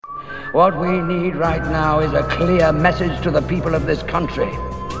What we need right now is a clear message to the people of this country.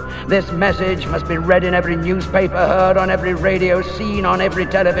 This message must be read in every newspaper, heard on every radio, seen on every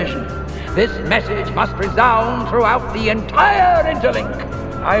television. This message must resound throughout the entire interlink.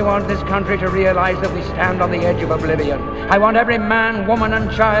 I want this country to realize that we stand on the edge of oblivion. I want every man, woman,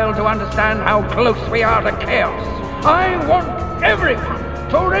 and child to understand how close we are to chaos. I want everyone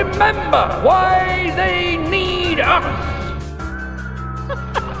to remember why they need us.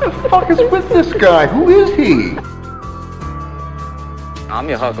 What the fuck is with this guy? Who is he? I'm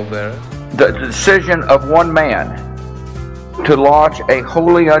your huckleberry. The decision of one man to launch a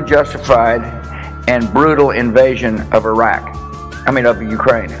wholly unjustified and brutal invasion of of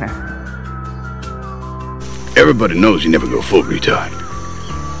Ukraine. Everybody knows you never go full retard.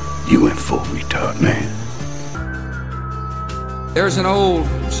 You went full retard, man. There's an old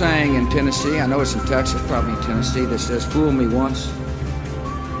saying in Tennessee, I know it's in Texas, probably in Tennessee, that says, fool me once,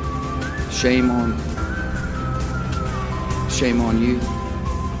 shame on you.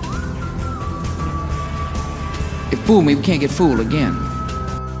 If fool me, we can't get fooled again.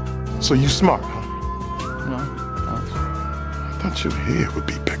 So you smart, huh? No. I thought your hair would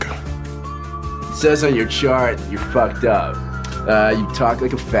be bigger. It says on your chart you're fucked up. You talk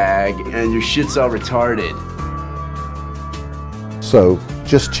like a fag, and your shit's all retarded. So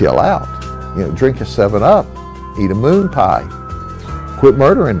just chill out. Drink a 7-Up, eat a moon pie, quit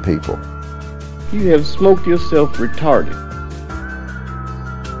murdering people. You have smoked yourself retarded.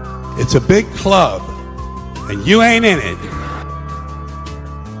 It's a big club, and you ain't in it.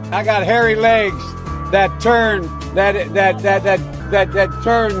 I got hairy legs that turn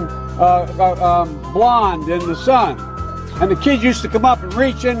blonde in the sun, and the kids used to come up and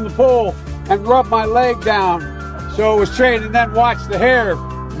reach into the pool and rub my leg down so it was straight, and then watch the hair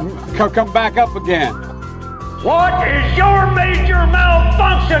come back up again. What is your major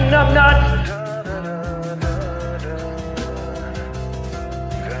malfunction, numbnuts?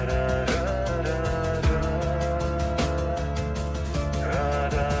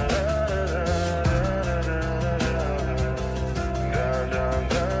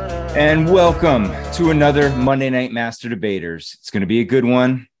 And welcome to another Monday Night Master Debaters. It's going to be a good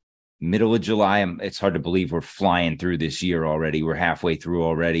one. Middle of July. It's hard to believe we're flying through this year already. We're halfway through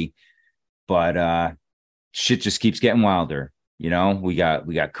already. But shit just keeps getting wilder. We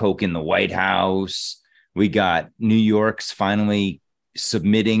got Coke in the White House. We got New York's finally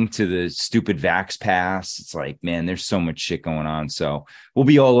submitting to the stupid Vax Pass. It's like, man, there's so much shit going on. So we'll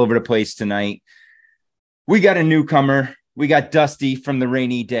be all over the place tonight. We got a newcomer. We got Dusty from the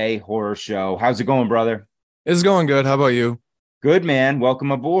Rainy Day Horror Show. How's it going, brother? It's going good. How about you? Good, man.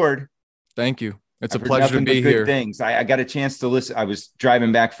 Welcome aboard. Thank you. It's a pleasure to be here. Things. I got a chance to listen. I was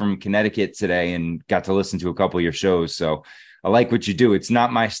driving back from Connecticut today and got to listen to a couple of your shows. So I like what you do. It's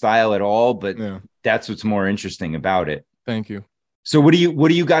not my style at all, but that's what's more interesting about it. Thank you. So what do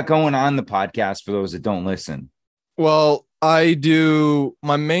you got going on the podcast for those that don't listen? Well, I do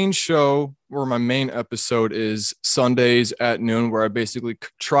my main show, or my main episode is Sundays at noon, where I basically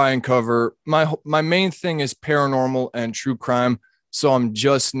try and cover my main thing is paranormal and true crime. So I'm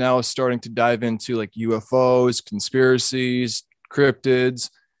just now starting to dive into like UFOs, conspiracies,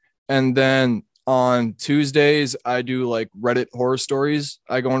 cryptids. And then on Tuesdays, I do like Reddit horror stories.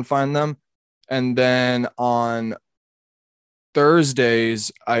 I go and find them. And then on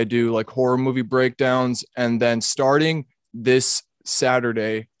Thursdays, I do like horror movie breakdowns. And then starting this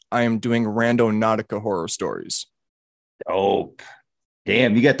Saturday, I am doing Randonautica horror stories. Dope.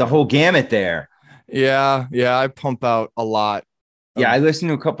 Damn, you got the whole gamut there. Yeah, I pump out a lot. Yeah, I listened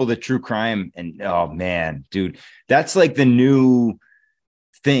to a couple of the true crime, and oh man, dude, that's like the new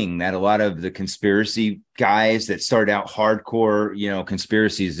thing that a lot of the conspiracy guys that start out hardcore,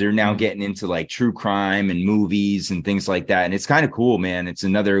 conspiracies, they're now getting into like true crime and movies and things like that. And it's kind of cool, man. It's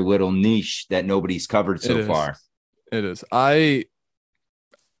another little niche that nobody's covered so far. It is. I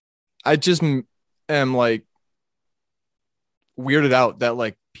just am like weirded out that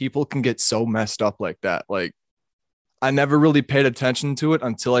like people can get so messed up like that. Like, I never really paid attention to it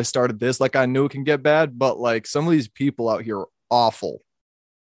until I started this. Like, I knew it can get bad, but like some of these people out here are awful.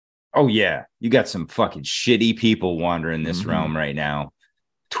 Oh yeah. You got some fucking shitty people wandering this realm right now.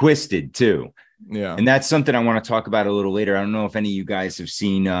 Twisted too. Yeah. And that's something I want to talk about a little later. I don't know if any of you guys have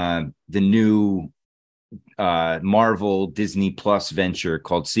seen the new Marvel Disney Plus venture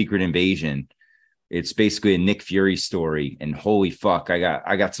called Secret Invasion. It's basically a Nick Fury story, and holy fuck,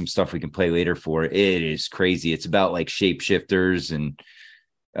 I got some stuff we can play later for it. It is crazy. It's about like shapeshifters and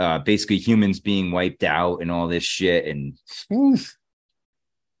basically humans being wiped out and all this shit. And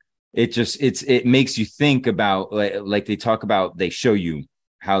it makes you think about like they talk about, they show you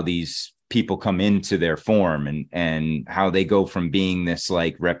how these people come into their form and how they go from being this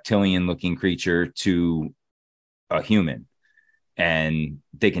like reptilian looking creature to a human, and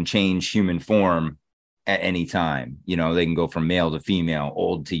they can change human form at any time. You know, they can go from male to female,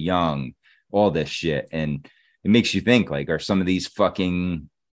 old to young, all this shit. And it makes you think, like, are some of these fucking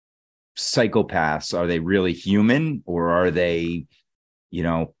psychopaths, are they really human, or are they, you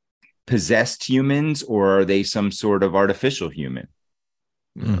know, possessed humans, or are they some sort of artificial human?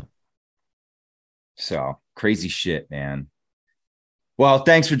 So crazy shit, man. Well,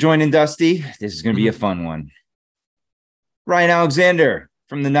 thanks for joining, Dusty. This is going to be a fun one. Ryan Alexander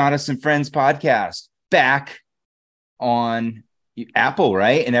from the Nodus and Friends podcast, back on Apple,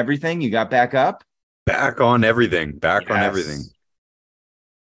 right? And everything. You got back up? Back on everything. Back on everything.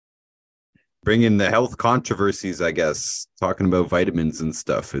 Bringing the health controversies, I guess, talking about vitamins and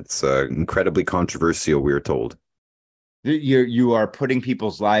stuff. It's incredibly controversial, we're told. You are putting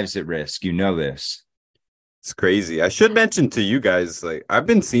people's lives at risk. You know this. It's crazy. I should mention to you guys, like, I've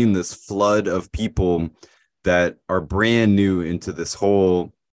been seeing this flood of people that are brand new into this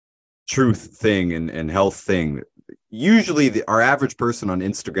whole truth thing and health thing. Usually our average person on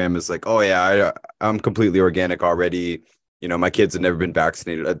Instagram is like, oh yeah, I'm completely organic already. You know, my kids have never been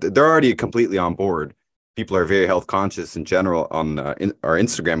vaccinated. They're already completely on board. People are very health conscious in general on our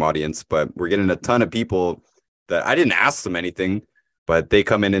Instagram audience, but we're getting a ton of people that I didn't ask them anything, but they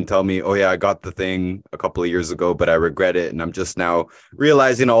come in and tell me, oh yeah, I got the thing a couple of years ago, but I regret it. And I'm just now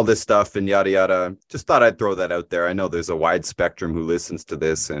realizing all this stuff and yada, yada. Just thought I'd throw that out there. I know there's a wide spectrum who listens to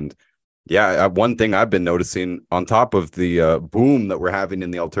this. And yeah, one thing I've been noticing on top of the boom that we're having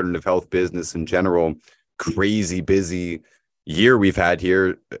in the alternative health business in general, crazy busy year we've had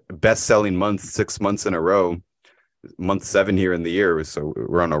here, best-selling month 6 months in a row, month 7 here in the year. So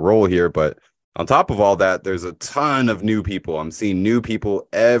we're on a roll here, but on top of all that, there's a ton of new people. I'm seeing new people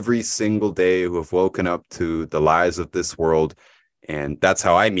every single day who have woken up to the lies of this world. And that's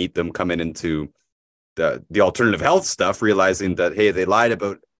how I meet them, coming into the alternative health stuff, realizing that, hey, they lied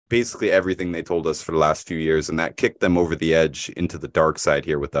about basically everything they told us for the last few years. And that kicked them over the edge into the dark side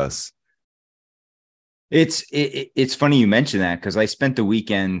here with us. It's funny you mention that, because I spent the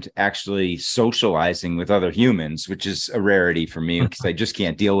weekend actually socializing with other humans, which is a rarity for me because I just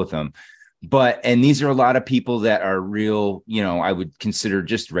can't deal with them. And these are a lot of people that are real, you know, I would consider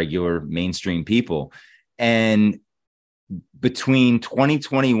just regular mainstream people. And between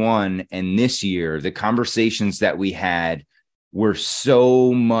 2021 and this year, the conversations that we had were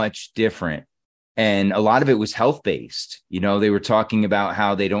so much different. And a lot of it was health-based. You know, they were talking about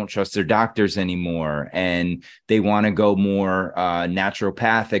how they don't trust their doctors anymore, and they want to go more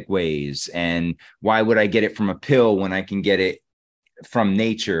naturopathic ways. And why would I get it from a pill when I can get it from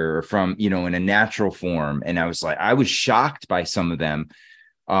nature or from, you know, in a natural form? And I was shocked by some of them.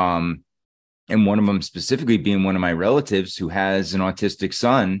 And one of them specifically being one of my relatives who has an autistic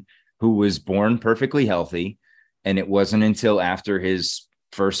son who was born perfectly healthy. And it wasn't until after his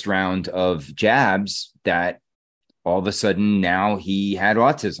first round of jabs that all of a sudden now he had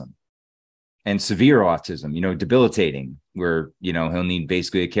autism, and severe autism, you know, debilitating, where, you know, he'll need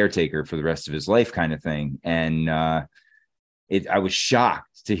basically a caretaker for the rest of his life kind of thing. And I was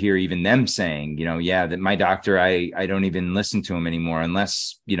shocked to hear even them saying, you know, yeah, that my doctor, I don't even listen to him anymore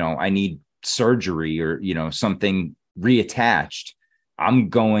unless, you know, I need surgery or, you know, something reattached. I'm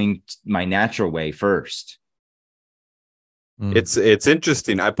going my natural way first. It's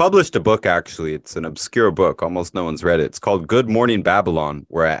interesting. I published a book, actually. It's an obscure book. Almost no one's read it. It's called Good Morning Babylon,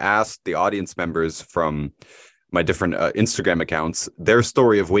 where I asked the audience members from my different Instagram accounts their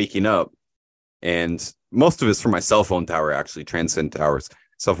story of waking up. And most of it's from my cell phone tower, actually, Transcend Towers,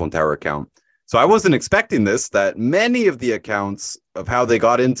 cell phone tower account. So I wasn't expecting this, that many of the accounts of how they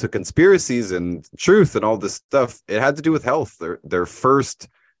got into conspiracies and truth and all this stuff, it had to do with health. Their first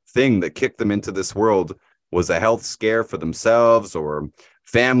thing that kicked them into this world was a health scare for themselves or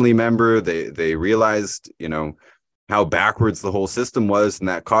family member. They realized, you know, how backwards the whole system was, and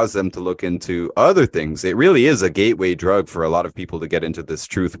that caused them to look into other things. It really is a gateway drug for a lot of people to get into this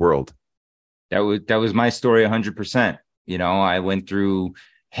truth world. That was my story 100%. You know, I went through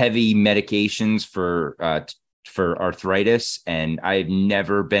heavy medications for arthritis, and I've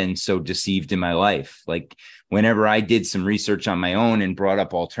never been so deceived in my life. Like, whenever I did some research on my own and brought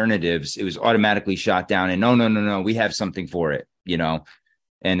up alternatives, it was automatically shot down. And no, we have something for it, you know?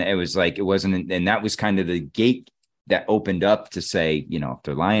 And it was like, it wasn't, and that was kind of the gate that opened up to say, you know, if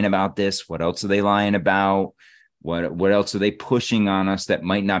they're lying about this, what else are they lying about? What else are they pushing on us that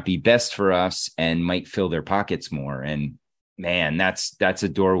might not be best for us and might fill their pockets more? And man, that's a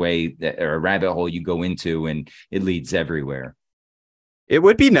doorway or a rabbit hole you go into, and it leads everywhere. It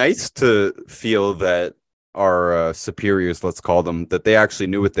would be nice to feel that our superiors, let's call them, that they actually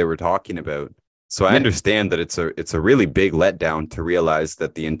knew what they were talking about. So I understand that it's a really big letdown to realize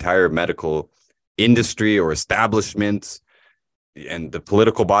that the entire medical industry or establishment and the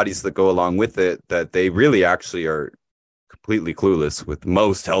political bodies that go along with it, that they really actually are completely clueless with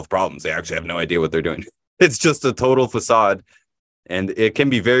most health problems. They actually have no idea what they're doing. It's just a total facade, and it can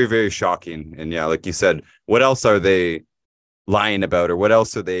be very, very shocking. And yeah, like you said, what else are they lying about, or what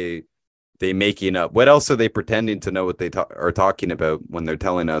else are they making up? What else are they pretending to know what they are talking about when they're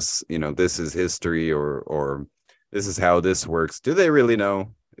telling us, this is history, or this is how this works? Do they really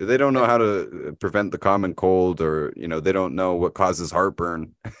know? They don't know how to prevent the common cold, or they don't know what causes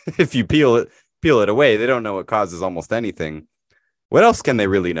heartburn. If you peel it away, they don't know what causes almost anything. What else can they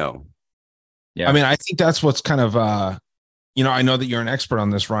really know? Yeah, I mean, I think that's what's kind of I know that you're an expert on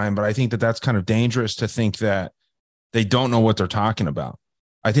this, Ryan, but I think that that's kind of dangerous to think that they don't know what they're talking about.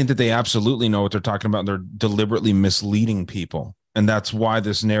 I think that they absolutely know what they're talking about. They're deliberately misleading people. And that's why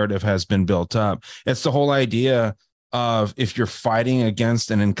this narrative has been built up. It's the whole idea of, if you're fighting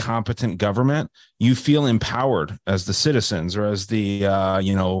against an incompetent government, you feel empowered as the citizens, or as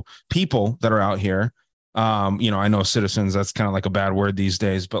the, people that are out here. I know citizens, that's kind of like a bad word these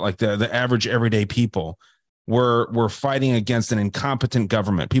days, but like the average everyday people, we're fighting against an incompetent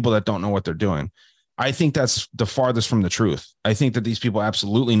government, people that don't know what they're doing. I think that's the farthest from the truth. I think that these people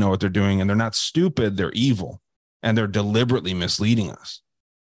absolutely know what they're doing, and they're not stupid. They're evil, and they're deliberately misleading us.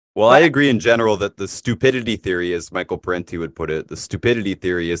 Well, I agree in general that the stupidity theory, as Michael Parenti would put it, the stupidity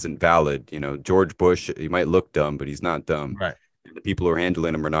theory isn't valid. George Bush, he might look dumb, but he's not dumb. Right. The people who are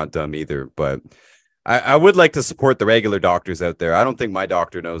handling him are not dumb either. But I would like to support the regular doctors out there. I don't think my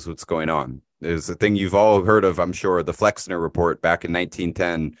doctor knows what's going on. There's a thing you've all heard of, I'm sure, the Flexner report back in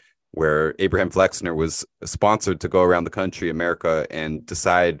 1910, where Abraham Flexner was sponsored to go around the country, America, and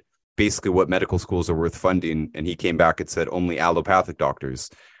decide basically what medical schools are worth funding. And he came back and said only allopathic doctors,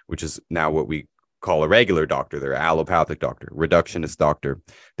 which is now what we call a regular doctor. They're an allopathic doctor, reductionist doctor.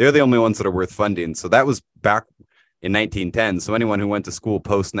 They're the only ones that are worth funding. So that was back in 1910. So anyone who went to school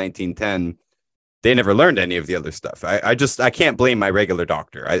post 1910, they never learned any of the other stuff. I can't blame my regular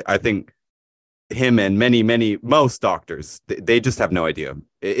doctor. I think him and most doctors, they just have no idea.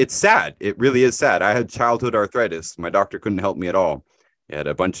 It's sad. It really is sad. I had childhood arthritis. My doctor couldn't help me at all. He had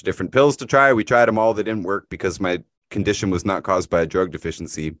a bunch of different pills to try. We tried them all. They didn't work because my condition was not caused by a drug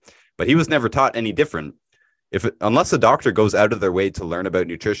deficiency, but he was never taught any different. Unless a doctor goes out of their way to learn about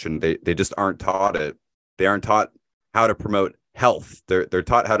nutrition, they just aren't taught it. They aren't taught how to promote health. They're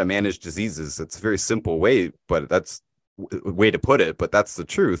taught how to manage diseases. It's a very simple way, but that's a way to put it, but that's the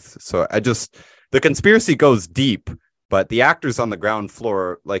truth. So the conspiracy goes deep, but the actors on the ground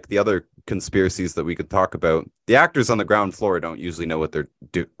floor, like the other conspiracies that we could talk about, the actors on the ground floor don't usually know what they're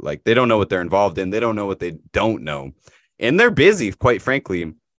like. They don't know what they're involved in. They don't know what they don't know. And they're busy, quite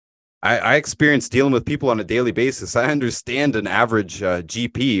frankly. I experience dealing with people on a daily basis. I understand an average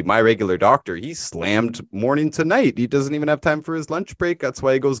GP, my regular doctor, he's slammed morning to night. He doesn't even have time for his lunch break. That's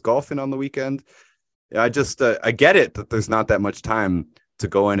why he goes golfing on the weekend. I get it that there's not that much time to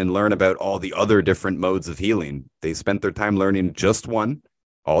go in and learn about all the other different modes of healing. They spent their time learning just one.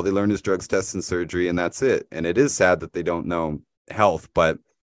 All they learn is drugs, tests, and surgery, and that's it. And it is sad that they don't know health, but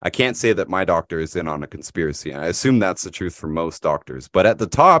I can't say that my doctor is in on a conspiracy. I assume that's the truth for most doctors. But at the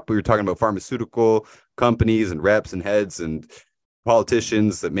top, we were talking about pharmaceutical companies and reps and heads and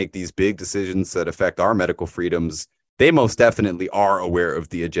politicians that make these big decisions that affect our medical freedoms. They most definitely are aware of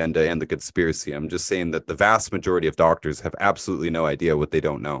the agenda and the conspiracy. I'm just saying that the vast majority of doctors have absolutely no idea what they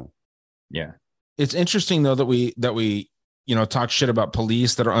don't know. Yeah. It's interesting, though, that we talk shit about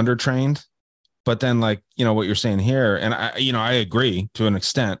police that are undertrained, but then what you're saying here, and I agree to an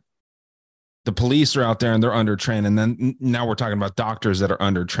extent. The police are out there and they're undertrained, and then now we're talking about doctors that are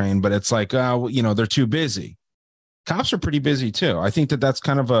undertrained, but it's like, they're too busy. Cops are pretty busy too. I think that that's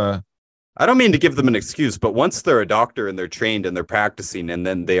kind of I don't mean to give them an excuse, but once they're a doctor and they're trained and they're practicing, and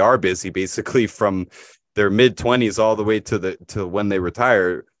then they are busy basically from their mid-20s all the way to when they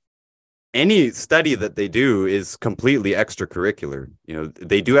retire, any study that they do is completely extracurricular.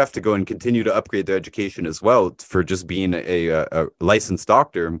 They do have to go and continue to upgrade their education as well. For just being a licensed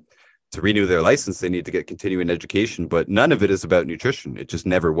doctor, to renew their license, they need to get continuing education, but none of it is about nutrition. It just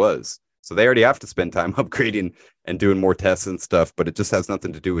never was. So they already have to spend time upgrading and doing more tests and stuff, but it just has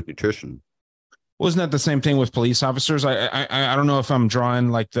nothing to do with nutrition. Wasn't that the same thing with police officers? I don't know if I'm drawing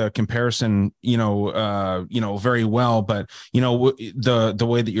like the comparison, very well, but the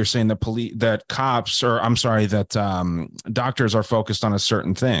way that you're saying that doctors are focused on a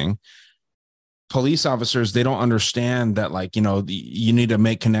certain thing. police officers, they don't understand that, like, you know, you need to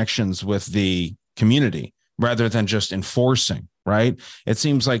make connections with the community rather than just enforcing, right? It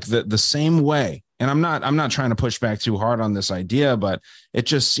seems like the same way. And I'm not trying to push back too hard on this idea, but it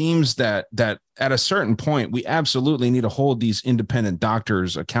just seems that at a certain point, we absolutely need to hold these independent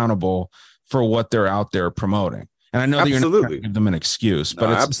doctors accountable for what they're out there promoting. And I know that you're not trying to give them an excuse, but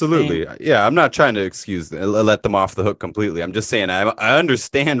it's absolutely. Yeah, I'm not trying to let them off the hook completely. I'm just saying I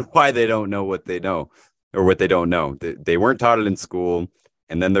understand why they don't know what they know or what they don't know. They weren't taught it in school.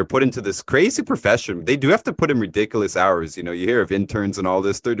 And then they're put into this crazy profession. They do have to put in ridiculous hours. You know, you hear of interns and all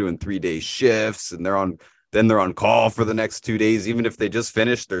this. They're doing 3-day shifts, and they're on call for the next 2 days. Even if they just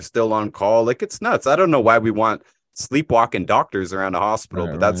finished, they're still on call. Like, it's nuts. I don't know why we want sleepwalking doctors around a hospital,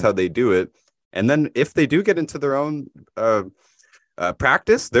 but that's how they do it. And then if they do get into their own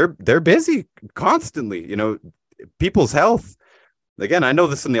practice, they're busy constantly. You know, people's health. Again, I know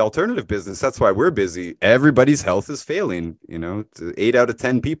this in the alternative business. That's why we're busy. Everybody's health is failing. You know, 8 out of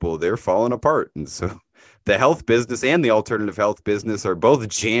 10 people, they're falling apart. And so the health business and the alternative health business are both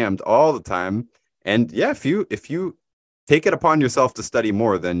jammed all the time. And yeah, if you take it upon yourself to study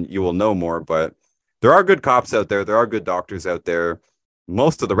more, then you will know more. But there are good cops out there. There are good doctors out there.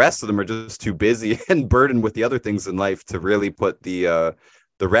 Most of the rest of them are just too busy and burdened with the other things in life to really put the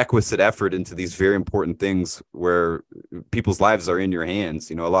requisite effort into these very important things where people's lives are in your hands.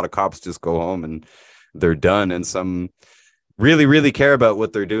 You know, a lot of cops just go home and they're done, and some really, really care about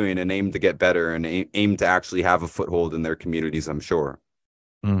what they're doing and aim to get better and aim to actually have a foothold in their communities, I'm sure.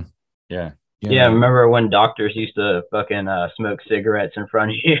 Yeah. Yeah, remember when doctors used to fucking smoke cigarettes in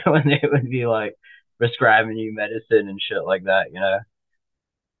front of you when they would be like prescribing you medicine and shit like that, you know?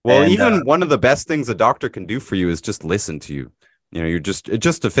 Well, and even one of the best things a doctor can do for you is just listen to you. You know, you're just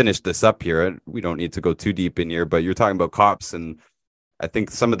to finish this up here. We don't need to go too deep in here, but you're talking about cops. And I think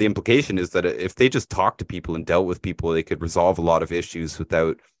some of the implication is that if they just talked to people and dealt with people, they could resolve a lot of issues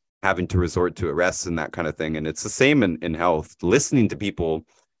without having to resort to arrests and that kind of thing. And it's the same in health. Listening to people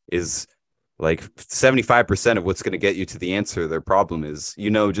is like 75% of what's going to get you to the answer. Their problem is,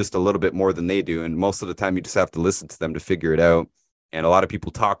 you know, just a little bit more than they do. And most of the time you just have to listen to them to figure it out. And a lot of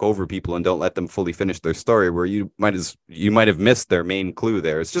people talk over people and don't let them fully finish their story, where you might have missed their main clue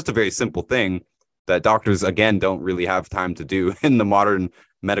there. It's just a very simple thing that doctors, again, don't really have time to do in the modern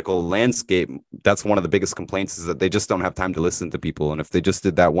medical landscape. That's one of the biggest complaints, is that they just don't have time to listen to people. And if they just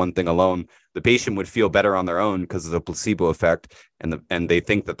did that one thing alone, the patient would feel better on their own because of the placebo effect, and they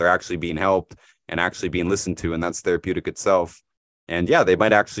think that they're actually being helped and actually being listened to, and that's therapeutic itself. And yeah, they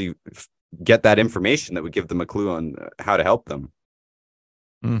might actually get that information that would give them a clue on how to help them.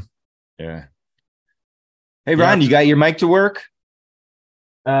 Yeah. Hey, Ron, you got your mic to work?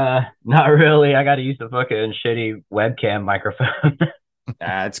 Not really. I got to use the fucking shitty webcam microphone.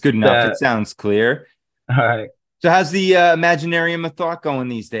 It's good enough. It sounds clear. All right. So how's the Imaginarium of Thought going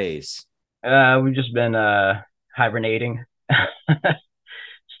these days? We've just been hibernating,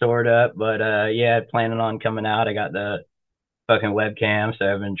 stored up, but yeah, planning on coming out. I got the fucking webcam,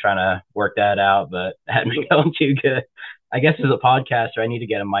 so I've been trying to work that out, but it hadn't been going too good. I guess as a podcaster, I need to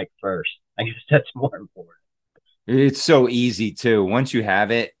get a mic first. I guess that's more important. It's so easy too. Once you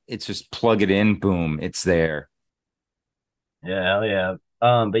have it, it's just plug it in, boom, it's there. Yeah, hell yeah.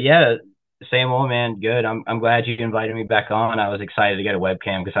 But yeah, same old, man. Good. I'm glad you invited me back on. I was excited to get a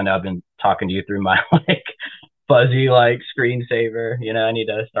webcam because I know I've been talking to you through my like fuzzy like screensaver. You know, I need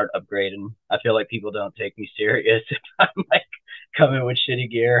to start upgrading. I feel like people don't take me serious if I'm like coming with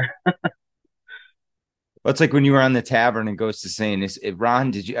shitty gear. Well, it's like when you were on the tavern and Ghost is saying,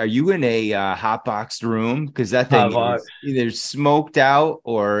 Ron, are you in a hotboxed room? Because that thing is either smoked out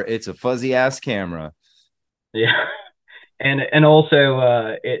or it's a fuzzy ass camera. Yeah. And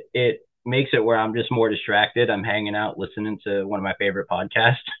also it makes it where I'm just more distracted. I'm hanging out listening to one of my favorite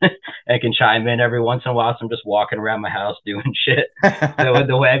podcasts. I can chime in every once in a while. So I'm just walking around my house doing shit. So with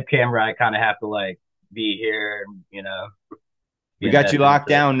the web camera, I kind of have to like be here, you know. We got you locked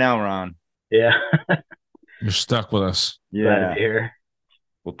down now, Ron. Yeah. You're stuck with us. Yeah. Here.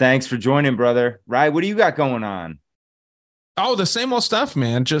 Well, thanks for joining, brother. Rye, what do you got going on? Oh, the same old stuff,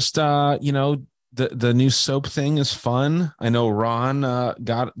 man. Just you know, the new soap thing is fun. I know Ron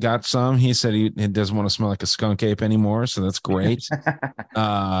got some. He said he doesn't want to smell like a skunk ape anymore, so that's great.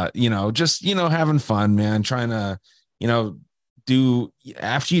 You know, just having fun, man. Trying to, do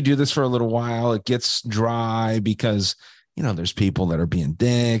after you do this for a little while, it gets dry because there's people that are being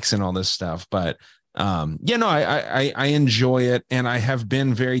dicks and all this stuff. But I enjoy it, and I have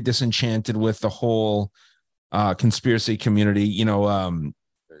been very disenchanted with the whole conspiracy community.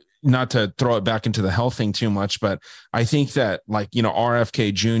 not to throw it back into the health thing too much, but I think that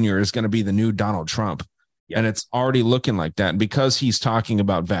RFK Jr. is going to be the new Donald Trump. Yep. And it's already looking like that, and because he's talking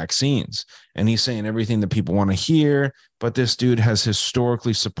about vaccines and he's saying everything that people want to hear. But this dude has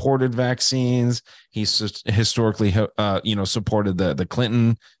historically supported vaccines. He's historically, supported the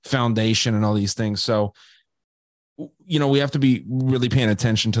Clinton Foundation and all these things. So, we have to be really paying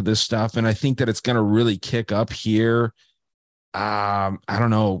attention to this stuff. And I think that it's going to really kick up here. I don't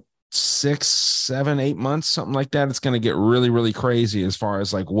know, 6, 7, 8 months, something like that. It's going to get really, really crazy as far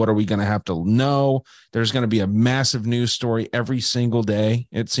as like, what are we going to have to know? There's going to be a massive news story every single day,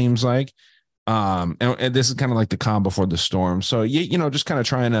 it seems like. And this is kind of like the calm before the storm. So, just kind of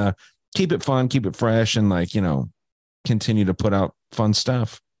trying to keep it fun, keep it fresh, and continue to put out fun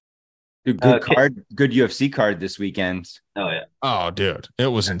stuff. Good UFC card this weekend. Oh, yeah. Oh, dude, it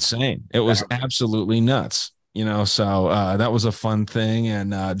was insane. It was absolutely nuts. So that was a fun thing.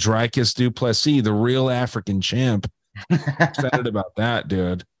 And Dricus du Plessis, the real African champ, excited about that,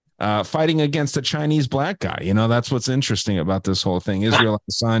 dude. Fighting against a Chinese black guy. That's what's interesting about this whole thing. Israel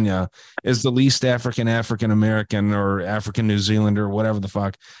Adesanya is the least African-American or African New Zealander, whatever the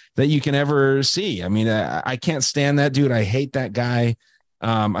fuck, that you can ever see. I mean, I can't stand that dude. I hate that guy.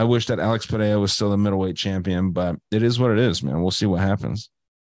 I wish that Alex Pereira was still the middleweight champion, but it is what it is, man. We'll see what happens.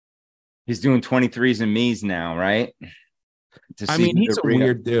 He's doing 23s and me's now, right? He's a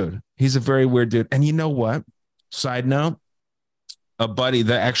weird dude. He's a very weird dude. And you know what? Side note, a buddy,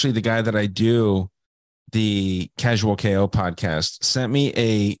 the guy that I do the Casual KO podcast, sent me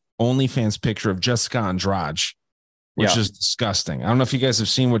a OnlyFans picture of Jessica Andrade, which is disgusting. I don't know if you guys have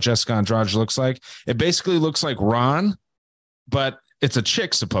seen what Jessica Andrade looks like. It basically looks like Ron, but it's a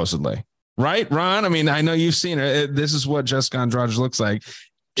chick, supposedly. Right, Ron? I mean, I know you've seen her. This is what Jessica Andrade looks like.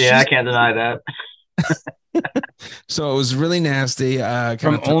 Yeah, I can't deny that. So it was really nasty.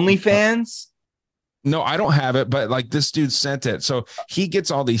 From OnlyFans? No, I don't have it, but this dude sent it. So he gets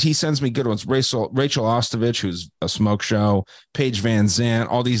all these. He sends me good ones. Rachel Ostovich, who's a smoke show, Paige Van Zandt,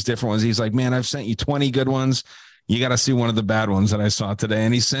 all these different ones. He's like, man, I've sent you 20 good ones. You got to see one of the bad ones that I saw today.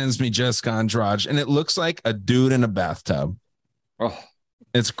 And he sends me Jessica Andrade, and it looks like a dude in a bathtub. Oh,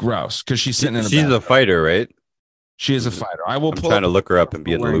 it's gross because she's sitting in a She's bathtub. a fighter, right? She is a fighter. I'm trying to look her up and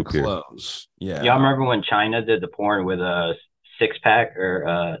be in the loop here. Yeah. Y'all remember when China did the porn with a 6-pack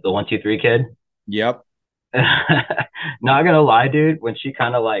or the 1-2-3 kid? Yep. Not gonna lie, dude. When she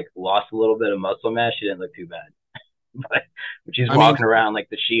kind of lost a little bit of muscle mass, she didn't look too bad. But when she's walking around like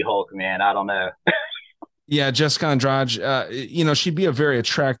the She-Hulk, man, I don't know. Yeah, Jessica Andrade. She'd be a very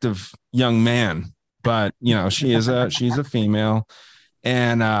attractive young man, but she's a female,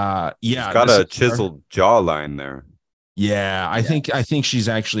 and she's got a chiseled jawline there. Yeah, I think she's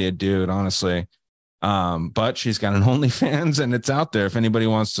actually a dude, honestly. But she's got an OnlyFans, and it's out there if anybody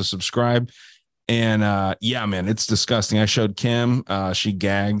wants to subscribe. And man, it's disgusting. I showed Kim. She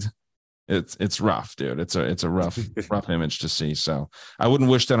gagged. It's rough, dude. It's a rough image to see. So I wouldn't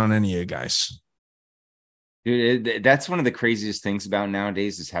wish that on any of you guys. Dude, that's one of the craziest things about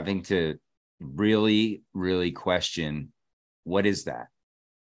nowadays is having to really, really question, what is that?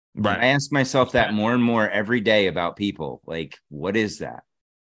 Right. I ask myself that more and more every day about people. Like, what is that?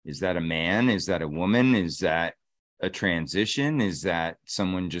 Is that a man? Is that a woman? Is that a transition? Is that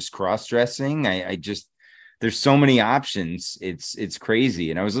someone just cross-dressing? I just, there's so many options. It's crazy.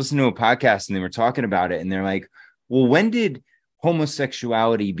 And I was listening to a podcast and they were talking about it and they're like, well, when did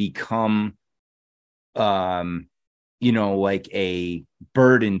homosexuality become, like a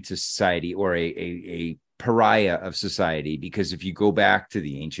burden to society or a pariah of society? Because if you go back to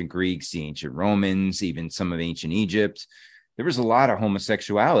the ancient Greeks, the ancient Romans, even some of ancient Egypt, there was a lot of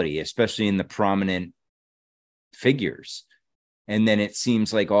homosexuality, especially in the prominent figures. And then it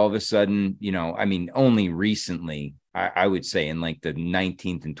seems like all of a sudden, only recently, I would say in like the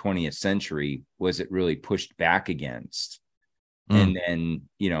 19th and 20th century, was it really pushed back against. And then,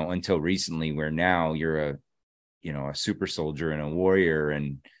 until recently, where now you're a super soldier and a warrior,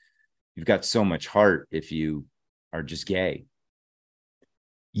 and you've got so much heart if you are just gay.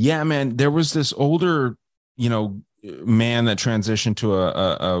 Yeah, man. There was this older, man that transitioned to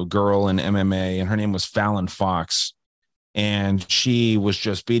a girl in MMA, and her name was Fallon Fox. And she was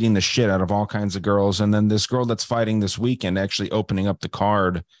just beating the shit out of all kinds of girls. And then this girl that's fighting this weekend, actually opening up the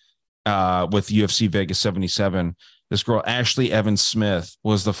card with UFC Vegas 77, this girl, Ashley Evans Smith,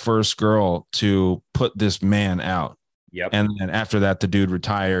 was the first girl to put this man out. Yep. And then after that, the dude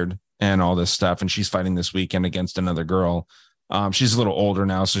retired and all this stuff. And she's fighting this weekend against another girl. She's a little older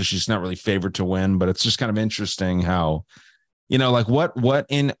now, so she's not really favored to win, but it's just kind of interesting how, like what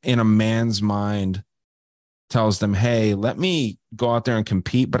in a man's mind tells them, hey, let me go out there and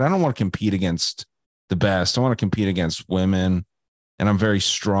compete, but I don't want to compete against the best. I want to compete against women, and I'm very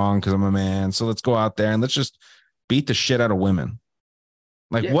strong because I'm a man. So let's go out there and let's just beat the shit out of women.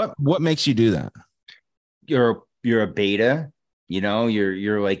 Like, what makes you do that? You're a beta,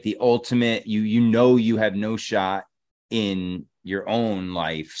 you're like the ultimate, you have no shot in your own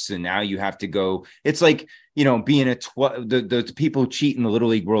life. So now you have to go. It's like, being the people cheat in the Little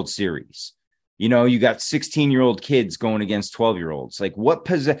League World Series. You got 16-year-old kids going against 12-year-olds. Like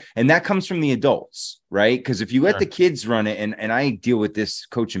and that comes from the adults, right? Because if you let the kids run it, and I deal with this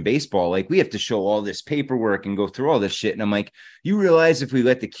coaching baseball, like we have to show all this paperwork and go through all this shit. And I'm like, you realize if we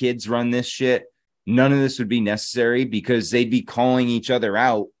let the kids run this shit, none of this would be necessary, because they'd be calling each other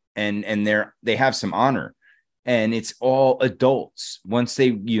out, and they have some honor, and it's all adults. Once they,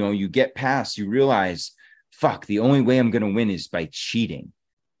 you get past, you realize, fuck, the only way I'm going to win is by cheating.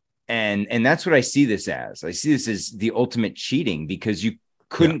 And that's what I see this as. I see this as the ultimate cheating, because you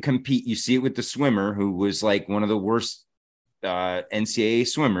couldn't compete. You see it with the swimmer, who was like one of the worst NCAA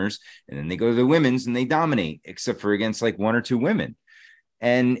swimmers. And then they go to the women's and they dominate, except for against like one or two women.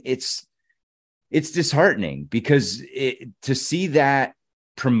 And it's disheartening, because to see that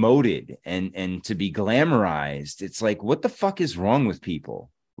promoted and to be glamorized, it's like, what the fuck is wrong with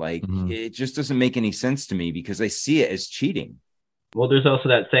people? Like, it just doesn't make any sense to me, because I see it as cheating. Well, there's also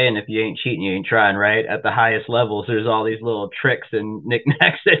that saying, if you ain't cheating, you ain't trying, right? At the highest levels, there's all these little tricks and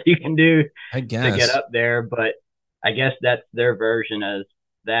knickknacks that you can do to get up there. But I guess that's their version as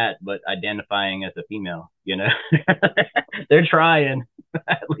that, but identifying as a female, they're trying.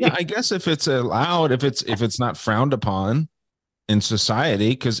 Yeah, I guess if it's allowed, if it's not frowned upon in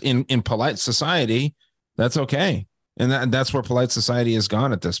society, because in polite society, that's okay. And that's where polite society has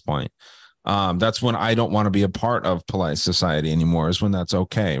gone at this point. That's when I don't want to be a part of polite society anymore, is when that's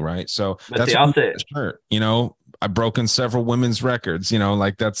okay, right? So but that's shirt. I've broken several women's records,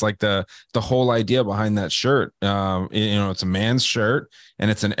 like that's like the whole idea behind that shirt. It's a man's shirt,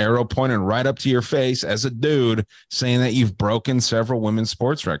 and it's an arrow pointing right up to your face as a dude, saying that you've broken several women's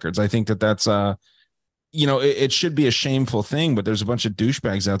sports records. I think that's it should be a shameful thing, but there's a bunch of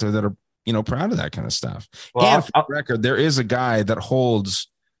douchebags out there that are proud of that kind of stuff. Well, and for the record, there is a guy that holds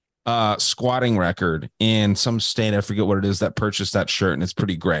squatting record in some state, I forget what it is, that purchased that shirt, and it's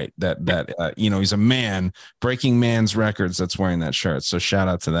pretty great that he's a man breaking man's records that's wearing that shirt. So shout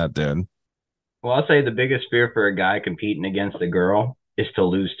out to that dude. Well, I'll say the biggest fear for a guy competing against a girl is to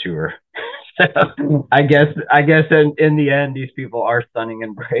lose to her. So I guess in the end, these people are stunning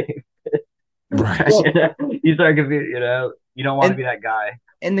and brave. Right. You start competing, you don't want to be that guy.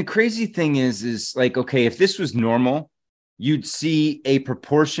 And the crazy thing is like, okay, if this was normal, you'd see a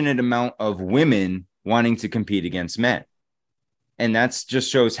proportionate amount of women wanting to compete against men. And that's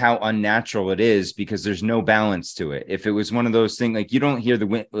just shows how unnatural it is, because there's no balance to it. If it was one of those things, like you don't hear the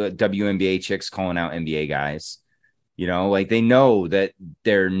WNBA chicks calling out NBA guys, like they know that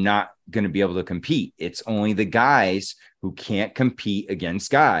they're not going to be able to compete. It's only the guys who can't compete against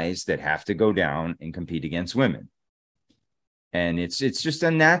guys that have to go down and compete against women. And it's just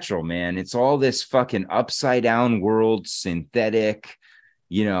unnatural, man. It's all this fucking upside down world, synthetic,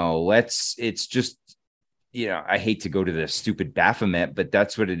 it's just, I hate to go to the stupid Baphomet, but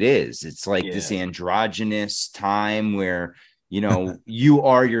that's what it is. It's like this androgynous time where, you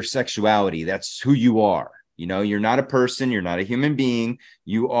are your sexuality. That's who you are. You're not a person. You're not a human being.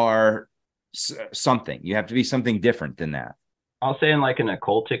 You are something. You have to be something different than that. I'll say in like an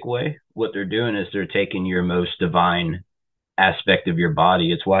occultic way, what they're doing is they're taking your most divine aspect of your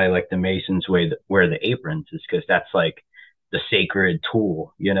body. It's why like the Masons wear the aprons, is because that's like the sacred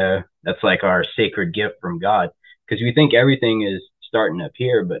tool, that's like our sacred gift from God. Because we think everything is starting up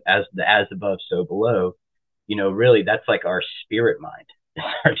here, but as above, so below, really that's like our spirit mind.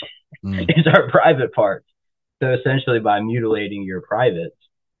 It's our private parts. So essentially by mutilating your privates,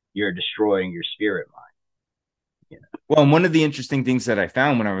 you're destroying your spirit mind. Well, and one of the interesting things that I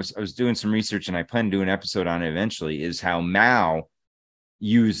found when I was doing some research, and I plan to do an episode on it eventually, is how Mao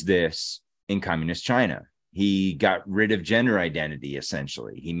used this in communist China. He got rid of gender identity,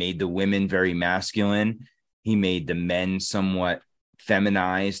 essentially. He made the women very masculine. He made the men somewhat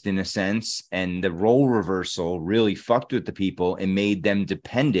feminized in a sense. And the role reversal really fucked with the people and made them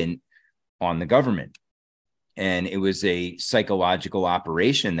dependent on the government. And it was a psychological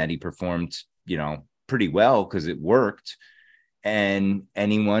operation that he performed, pretty well, because it worked. And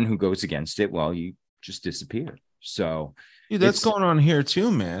anyone who goes against it, well, you just disappear. So dude, that's going on here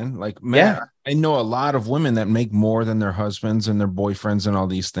too, man. Like, man, I know a lot of women that make more than their husbands and their boyfriends and all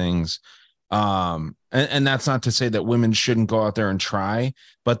these things. And that's not to say that women shouldn't go out there and try,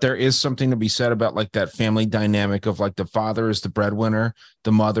 but there is something to be said about like that family dynamic of like the father is the breadwinner,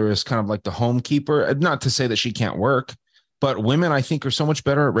 the mother is kind of like the homekeeper. Not to say that she can't work, but women, I think, are so much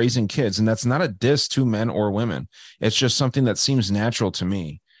better at raising kids. And that's not a diss to men or women. It's just something that seems natural to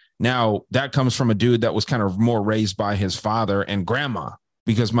me. Now, that comes from a dude that was kind of more raised by his father and grandma,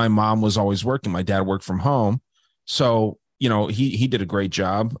 because my mom was always working. My dad worked from home. So, you know, he did a great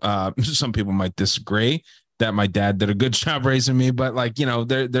job. Some people might disagree that my dad did a good job raising me, but like, you know,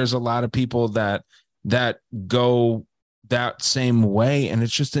 there's a lot of people that go that same way. And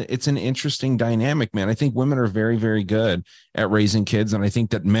it's just, it's an interesting dynamic, man. I think women are very, very good at raising kids. And I think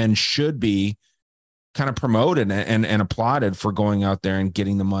that men should be kind of promoted and applauded for going out there and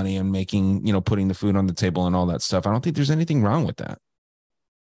getting the money and making, you know, putting the food on the table and all that stuff. I don't think there's anything wrong with that.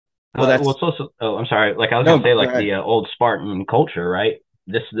 Well, that's well, it's also. Oh, I'm sorry. Like I was gonna say, like the old Spartan culture, right?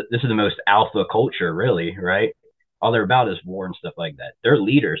 This is the most alpha culture, really, right? All they're about is war and stuff like that. They're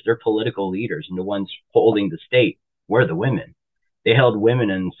leaders. They're political leaders, and the ones holding the state were the women. They held women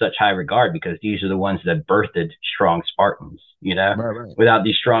in such high regard because these are the ones that birthed strong Spartans. You know, right. Without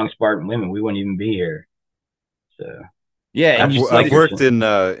these strong Spartan women, we wouldn't even be here. So, yeah, and I've worked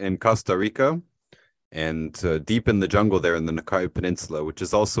in Costa Rica. And deep in the jungle there in the Nakai Peninsula, which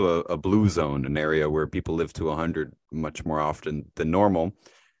is also a blue zone, an area where people live to 100 much more often than normal.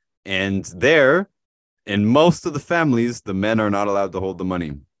 And there, in most of the families, the men are not allowed to hold the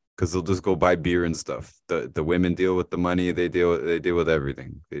money because they'll just go buy beer and stuff. The women deal with the money, they deal with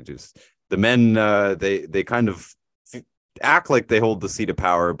everything. The men they kind of act like they hold the seat of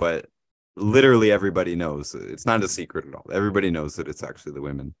power, but literally everybody knows. It's not a secret at all. Everybody knows that it's actually the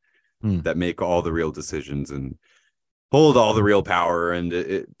women that make all the real decisions and hold all the real power. And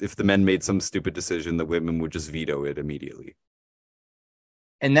if the men made some stupid decision, the women would just veto it immediately.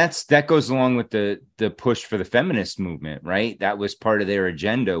 And that goes along with the push for the feminist movement, right? That was part of their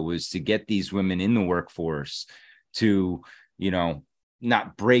agenda, was to get these women in the workforce to, you know,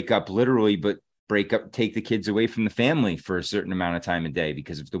 not break up literally, but take the kids away from the family for a certain amount of time a day.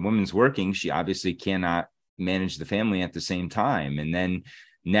 Because if the woman's working, she obviously cannot manage the family at the same time. And then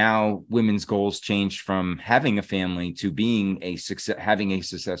now women's goals changed from having a family to having a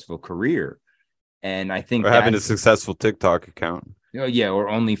successful career. And I think having a successful TikTok account. Oh, yeah, or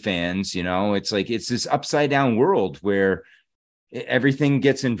OnlyFans, you know, it's like it's this upside down world where everything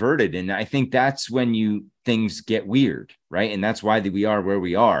gets inverted. And I think that's when things get weird, right? And that's why we are where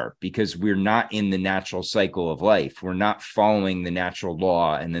we are, because we're not in the natural cycle of life. We're not following the natural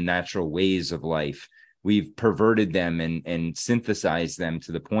law and the natural ways of life. We've perverted them and synthesized them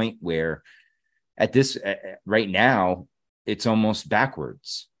to the point where right now, it's almost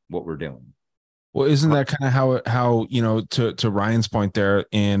backwards what we're doing. Well, isn't that kind of how you know, to Ryan's point there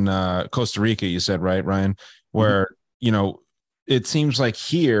in Costa Rica, you said, right, Ryan, where, you know, it seems like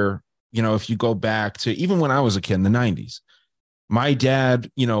here, you know, if you go back to even when I was a kid in the 90s, my dad,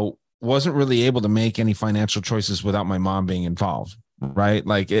 you know, wasn't really able to make any financial choices without my mom being involved. Right.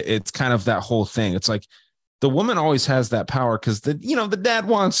 Like it's kind of that whole thing. It's like the woman always has that power because the dad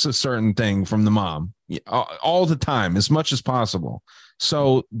wants a certain thing from the mom all the time, as much as possible.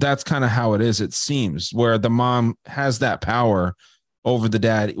 So that's kind of how it is. It seems where the mom has that power over the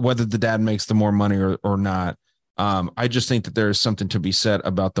dad, whether the dad makes the more money or not. I just think that there is something to be said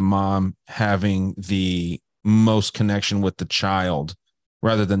about the mom having the most connection with the child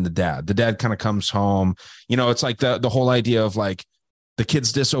rather than the dad. The dad kind of comes home, you know, it's like the whole idea of like, the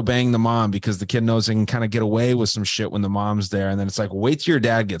kid's disobeying the mom because the kid knows they can kind of get away with some shit when the mom's there. And then it's like, wait till your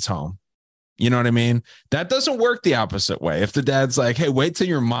dad gets home. You know what I mean? That doesn't work the opposite way. If the dad's like, hey, wait till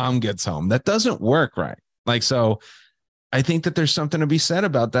your mom gets home, that doesn't work right. Like, so I think that there's something to be said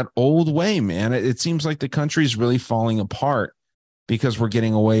about that old way, man. It seems like the country's really falling apart because we're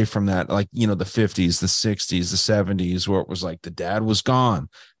getting away from that. Like, you know, the 50s, the 60s, the 70s, where it was like the dad was gone.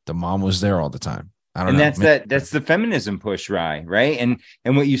 The mom was there all the time. I don't know. That's the feminism push, right? And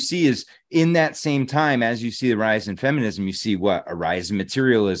what you see is in that same time, as you see the rise in feminism, you see what? A rise in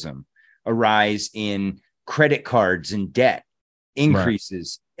materialism, a rise in credit cards and debt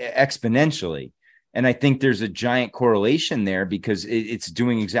increases exponentially. And I think there's a giant correlation there because it's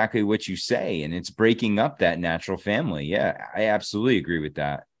doing exactly what you say, and it's breaking up that natural family. Yeah, I absolutely agree with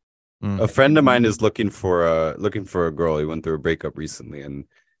that. A friend of mine is looking for a girl. He went through a breakup recently, and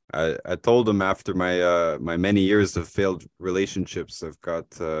I told him after my many years of failed relationships, I've got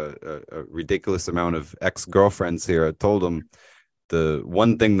a ridiculous amount of ex-girlfriends here. I told him the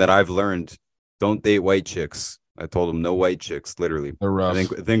one thing that I've learned: don't date white chicks. I told him no white chicks, literally. They're rough. I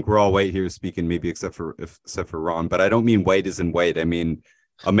think we're all white here speaking, maybe except for Ron, but I don't mean white as in white. I mean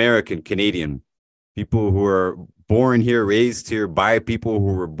American, Canadian, people who are born here, raised here by people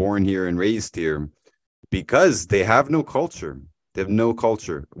who were born here and raised here, because they have no culture. They have no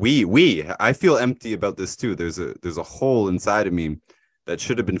culture. I feel empty about this too. There's a hole inside of me that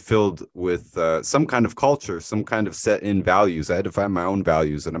should have been filled with some kind of culture, some kind of set in values. I had to find my own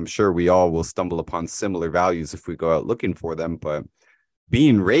values, and I'm sure we all will stumble upon similar values if we go out looking for them. But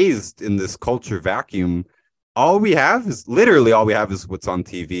being raised in this culture vacuum, all we have is what's on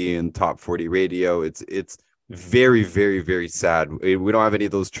TV and top 40 radio. It's very, very, very sad. We don't have any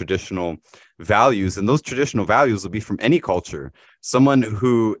of those traditional values, and those traditional values will be from any culture. Someone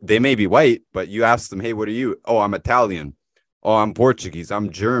who, they may be white, but you ask them, hey, what are you? Oh, I'm Italian. Oh, I'm Portuguese.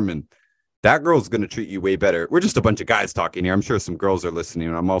 I'm German. That girl's going to treat you way better. We're just a bunch of guys talking here. I'm sure some girls are listening,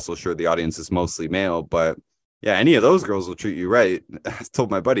 and I'm also sure the audience is mostly male, but yeah, any of those girls will treat you right. I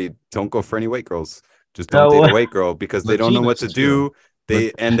told my buddy, don't go for any white girls. Just don't date a white girl, because they don't know what to do.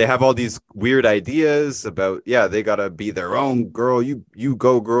 They have all these weird ideas about, they gotta be their own girl. You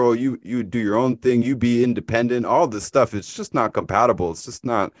go, girl. You do your own thing. You be independent. All this stuff. It's just not compatible. It's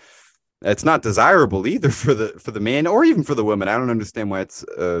not desirable either for the man or even for the women. I don't understand why it's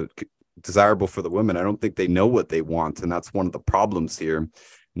desirable for the women. I don't think they know what they want, and that's one of the problems here.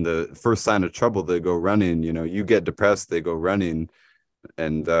 And the first sign of trouble, they go running. You get depressed, they go running.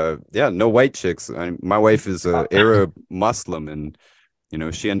 And no white chicks. My wife is a Arab Muslim, and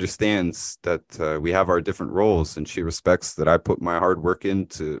she understands that we have our different roles, and she respects that I put my hard work in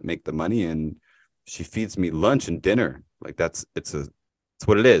to make the money, and she feeds me lunch and dinner. Like it's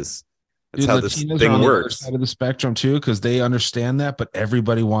what it is. That's how this Latinas thing are on works. The other side of the spectrum too, because they understand that, but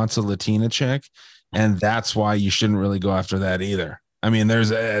everybody wants a Latina chick, and that's why you shouldn't really go after that either. I mean,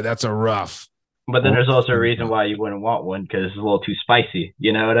 that's a rough. But then there's also a reason why you wouldn't want one, because it's a little too spicy.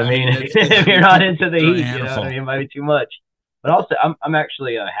 You know what I mean? If you're not into the heat, you know what I mean? It might be too much. But also, I'm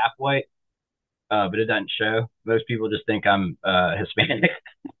actually half white, but it doesn't show. Most people just think I'm Hispanic.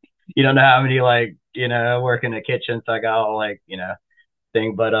 You don't know how many work in the kitchen, so I got all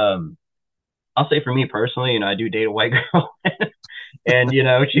thing. But I'll say for me personally, I do date a white girl, and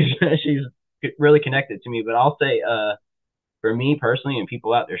she's really connected to me. But I'll say for me personally, and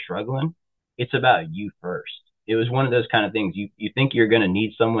people out there struggling, it's about you first. It was one of those kind of things. You think you're going to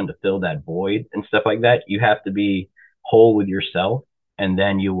need someone to fill that void and stuff like that. You have to be whole with yourself, and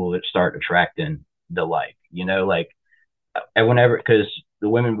then you will start attracting the like. And whenever, because the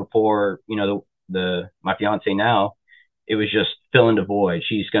women before, my fiance now, it was just filling the void.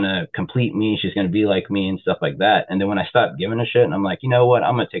 She's going to complete me. She's going to be like me and stuff like that. And then when I stopped giving a shit and I'm like, you know what,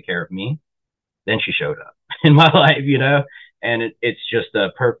 I'm going to take care of me, then she showed up in my life, and it's just a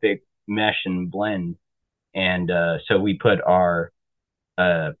perfect mesh and blend. And so we put our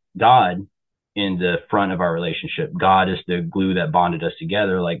God in the front of our relationship. God is the glue that bonded us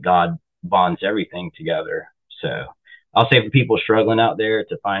together. Like God bonds everything together. So I'll say for people struggling out there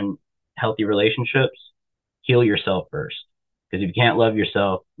to find healthy relationships, heal yourself first, because if you can't love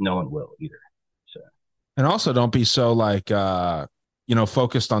yourself, no one will either. So, and also don't be so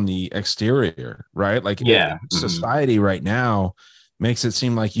focused on the exterior, right? Like society right now makes it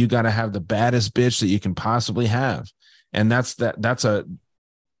seem like you got to have the baddest bitch that you can possibly have. And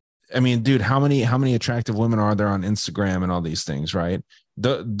I mean, dude, how many attractive women are there on Instagram and all these things, right?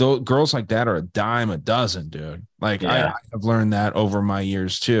 The girls like that are a dime a dozen, dude. Like I have learned that over my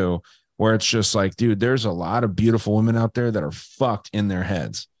years too, where it's just like, dude, there's a lot of beautiful women out there that are fucked in their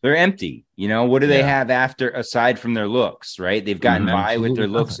heads. They're empty. What do they have aside from their looks, right? They've gotten by with their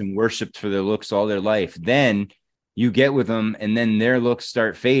looks and worshiped for their looks all their life. Then you get with them, and then their looks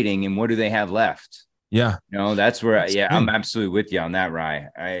start fading, and what do they have left? Yeah. That's where I'm absolutely with you on that,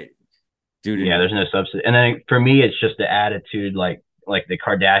 Rye. Dude, there's no substitute. And then for me, it's just the attitude, like the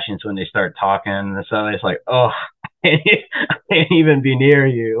Kardashians when they start talking and stuff. It's like, oh, I can't even be near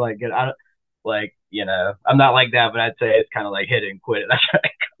you. I'm not like that, but I'd say it's kind of like hit it and quit it. That's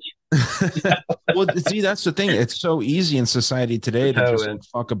right. Well, see, that's the thing. It's so easy in society today to just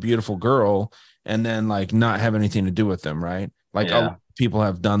fuck a beautiful girl and then not have anything to do with them, right? A lot of people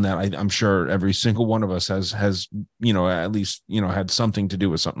have done that. I'm sure every single one of us has at least had something to do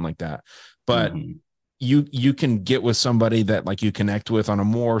with something like that. But you can get with somebody that you connect with on a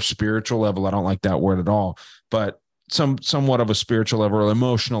more spiritual level. I don't like that word at all, but somewhat of a spiritual level or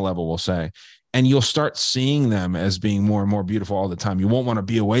emotional level, we'll say. And you'll start seeing them as being more and more beautiful all the time. You won't want to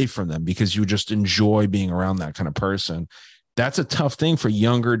be away from them because you just enjoy being around that kind of person. That's a tough thing for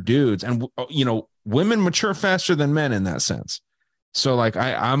younger dudes. And, women mature faster than men in that sense. So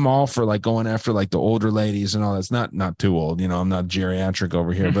I'm all for going after the older ladies and all. That's not too old. I'm not geriatric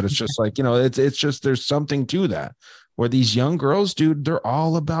over here, but it's just it's just, there's something to that where these young girls, dude, they're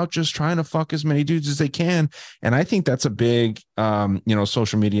all about just trying to fuck as many dudes as they can. And I think that's a big,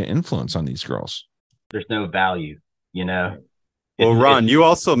 social media influence on these girls. There's no value, you know? Well, Ron, you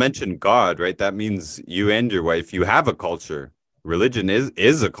also mentioned God, right? That means you and your wife, you have a culture. Religion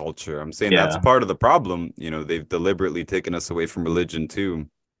is a culture. I'm saying that's part of the problem. They've deliberately taken us away from religion too.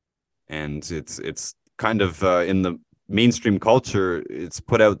 And it's kind of in the mainstream culture, it's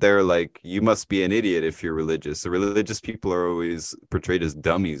put out there like you must be an idiot if you're religious. The religious people are always portrayed as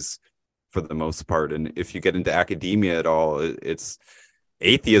dummies for the most part. And if you get into academia at all, it's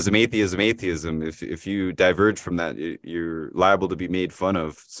atheism. If you diverge from that, you're liable to be made fun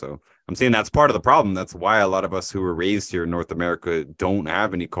of. So I'm saying that's part of the problem. That's why a lot of us who were raised here in North America don't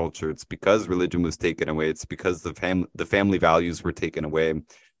have any culture. It's because religion was taken away. It's because the family values were taken away,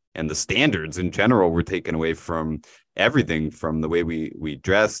 and the standards in general were taken away from everything, from the way we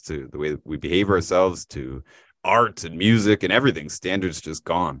dress to the way we behave ourselves to art and music and everything. Standards just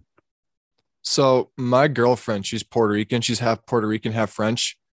gone. So my girlfriend, she's Puerto Rican. She's half Puerto Rican, half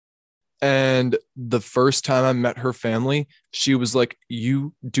French. And the first time I met her family, she was like,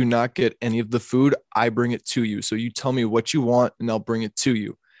 you do not get any of the food. I bring it to you. So you tell me what you want and I'll bring it to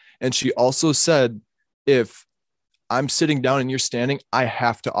you. And she also said, if I'm sitting down and you're standing, I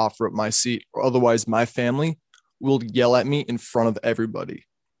have to offer up my seat, or otherwise my family will yell at me in front of everybody.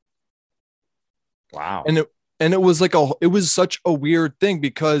 Wow. And it was like it was such a weird thing,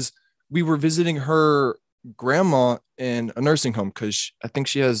 because we were visiting her grandma in a nursing home because I think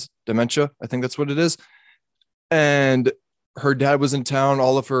she has dementia. I think that's what it is. And her dad was in town.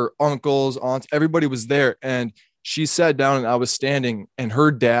 All of her uncles, aunts, everybody was there. And she sat down and I was standing, and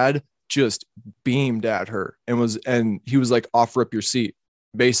her dad just beamed at her and he was like, offer up your seat.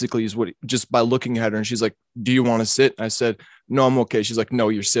 Basically is just by looking at her. And she's like, do you want to sit? And I said, no, I'm okay. She's like, no,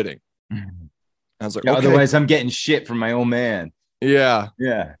 you're sitting. Mm-hmm. I was like, yeah, okay. Otherwise I'm getting shit from my old man. Yeah.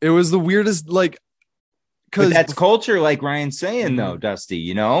 It was the weirdest, like, because that's culture, like Ryan's saying, though,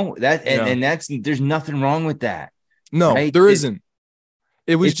 Dusty, that, and that's, there's nothing wrong with that. No, right? There isn't.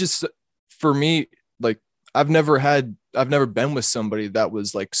 It was just, for me, like, I've never been with somebody that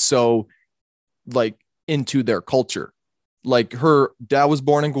was like so like into their culture. Like, her dad was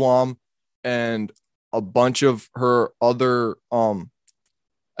born in Guam, and a bunch of her other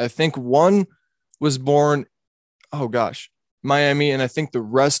I think one was born Miami, and I think the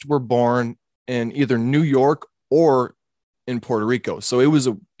rest were born in either New York or in Puerto Rico. So it was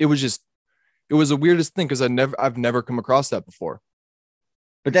the weirdest thing, because I've never come across that before.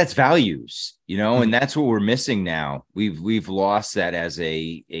 But that's values, and that's what we're missing now. We've lost that as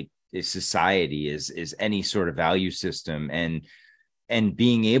a society, is any sort of value system, and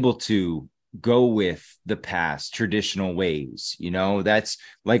being able to go with the past traditional ways. That's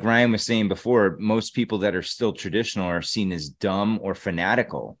like Ryan was saying before, most people that are still traditional are seen as dumb or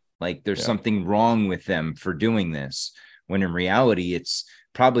fanatical. Like there's something wrong with them for doing this, when in reality, it's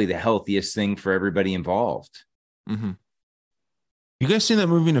probably the healthiest thing for everybody involved. Mm-hmm. You guys seen that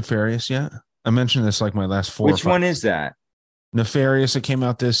movie Nefarious yet? I mentioned this like my last 4 Which one is that? Nefarious. It came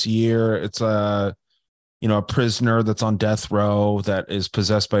out this year. It's a prisoner that's on death row that is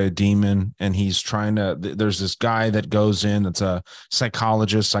possessed by a demon, and he's trying to, there's this guy that goes in, that's a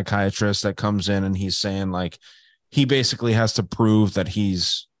psychiatrist that comes in, and he's saying, like, he basically has to prove that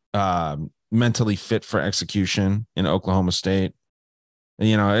he's mentally fit for execution in Oklahoma State.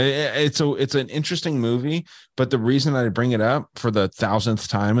 It's an interesting movie, but the reason that I bring it up for the 1,000th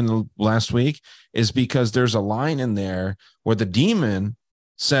time in the last week is because there's a line in there where the demon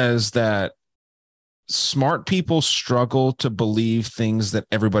says that smart people struggle to believe things that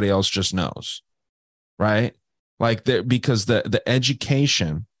everybody else just knows, right? Like, because the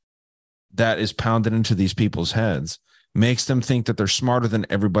education that is pounded into these people's heads makes them think that they're smarter than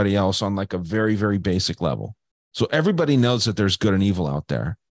everybody else on like a very, very basic level. So everybody knows that there's good and evil out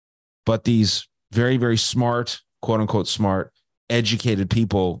there, but these very, very smart, quote unquote, smart, educated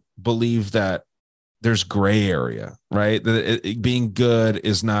people believe that there's gray area, right? That being good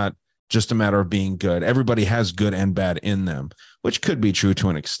is not just a matter of being good. Everybody has good and bad in them, which could be true to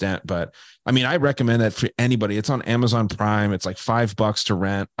an extent. But I mean, I recommend that for anybody. It's on Amazon Prime. It's like $5 to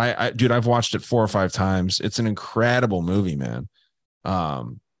rent. Dude, I've watched it 4 or 5 times. It's an incredible movie, man.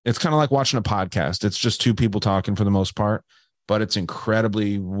 It's kind of like watching a podcast. It's just 2 people talking for the most part, but it's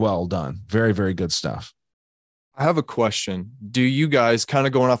incredibly well done. Very, very good stuff. I have a question. Do you guys, kind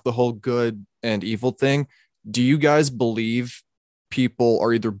of going off the whole good and evil thing, do you guys believe people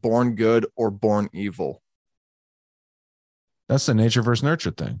are either born good or born evil? That's the nature versus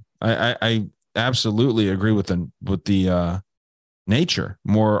nurture thing. I absolutely agree with the nature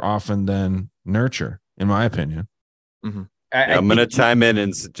more often than nurture, in my opinion. Mm-hmm. I'm gonna chime in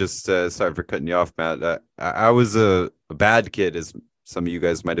and just sorry for cutting you off, Matt. I was a bad kid, as some of you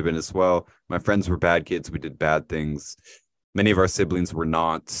guys might have been as well. My friends were bad kids. We did bad things. Many of our siblings were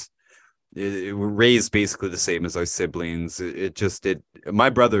not. We're raised basically the same as our siblings. My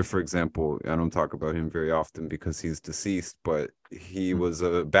brother, for example, I don't talk about him very often because he's deceased, but he was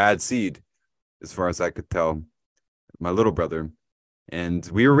a bad seed as far as I could tell. My little brother. And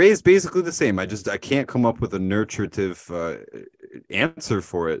we were raised basically the same. I can't come up with a nurturative answer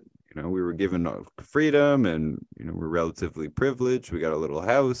for it. We were given freedom, and we're relatively privileged. We got a little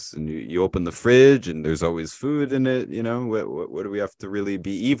house, and you open the fridge and there's always food in it. What do we have to really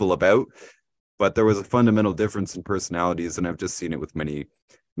be evil about? But there was a fundamental difference in personalities, and I've just seen it with many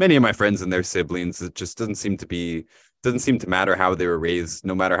of my friends and their siblings. It just doesn't seem to matter how they were raised,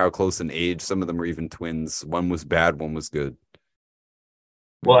 no matter how close in age. Some of them were even twins. One was bad, one was good.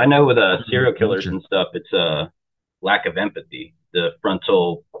 Well, I know with serial killers and stuff, it's a lack of empathy. The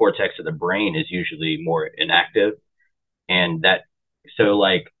frontal cortex of the brain is usually more inactive. And so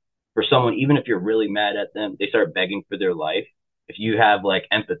like for someone, even if you're really mad at them, they start begging for their life. If you have like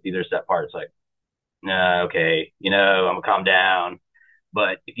empathy, there's that part. It's like, no, okay, I'm gonna calm down.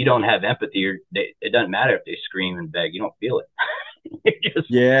 But if you don't have empathy, it doesn't matter if they scream and beg. You don't feel it. You're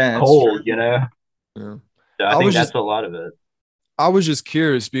just cold, Yeah. So I think that's a lot of it. I was just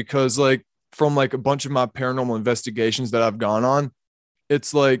curious because from a bunch of my paranormal investigations that I've gone on,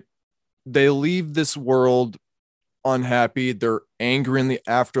 it's like they leave this world unhappy. They're angry in the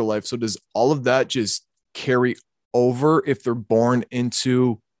afterlife. So does all of that just carry over if they're born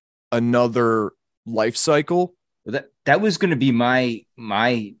into another life cycle? That was going to be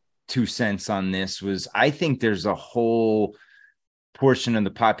my 2 cents on this. Was I think there's a whole portion of the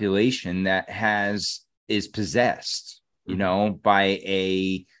population that is possessed, by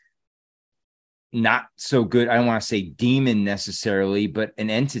a not so good, I don't want to say demon necessarily, but an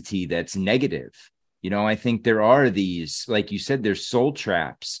entity that's negative. I think there are these, like you said, there's soul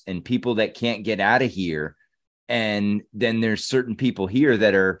traps and people that can't get out of here. And then there's certain people here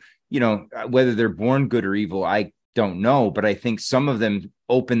that are, whether they're born good or evil, I don't know, but I think some of them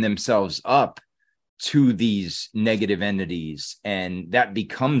open themselves up to these negative entities and that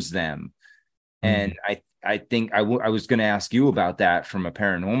becomes them. And I think I was going to ask you about that from a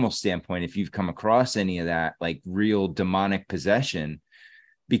paranormal standpoint, if you've come across any of that, like real demonic possession,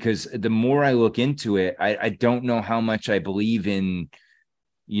 because the more I look into it, I don't know how much I believe in,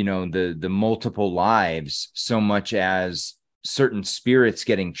 the multiple lives so much as certain spirits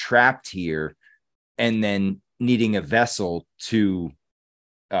getting trapped here and then needing a vessel to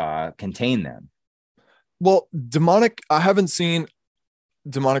contain them. Well, I haven't seen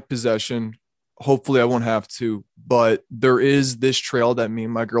demonic possession. Hopefully I won't have to, but there is this trail that me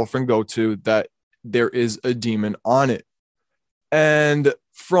and my girlfriend go to that there is a demon on it. And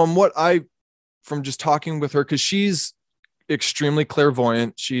from just talking with her, because she's extremely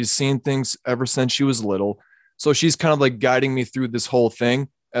clairvoyant, she's seen things ever since she was little. So she's kind of like guiding me through this whole thing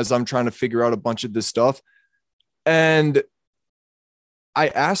as I'm trying to figure out a bunch of this stuff. And I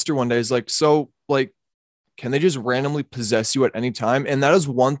asked her one day, it's like, so like, can they just randomly possess you at any time? And that is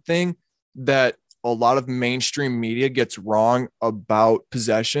one thing that a lot of mainstream media gets wrong about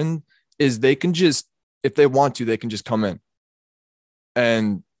possession, is they can just, if they want to, they can just come in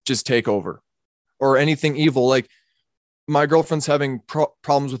and just take over or anything evil. Like my girlfriend's having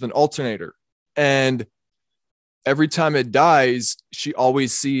problems with an alternator, and every time it dies, she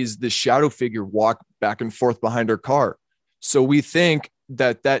always sees the shadow figure walk back and forth behind her car. So we think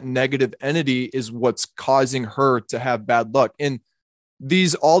that negative entity is what's causing her to have bad luck. And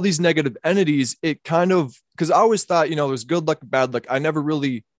all these negative entities, it kind of, because I always thought, there's good luck, bad luck. I never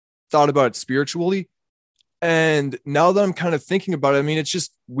really thought about it spiritually. And now that I'm kind of thinking about it, I mean, it's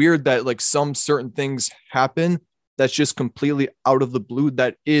just weird that like some certain things happen that's just completely out of the blue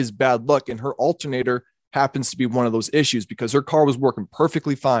that is bad luck. And her alternator happens to be one of those issues because her car was working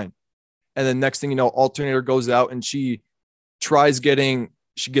perfectly fine. And then next thing you know, alternator goes out and she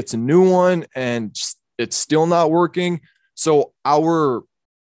gets a new one and it's still not working. So our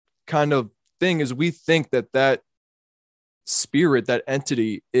kind of thing is we think that spirit, that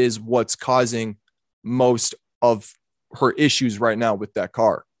entity is what's causing most of her issues right now with that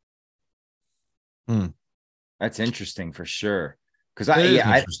car. That's interesting for sure. Because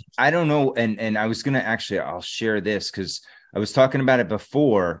I don't know. And I was going to I'll share this because I was talking about it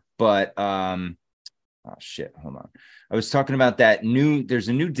before, but oh shit, hold on. I was talking about there's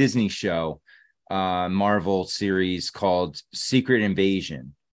a new Disney show, Marvel series called Secret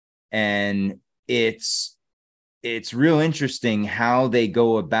Invasion. And it's real interesting how they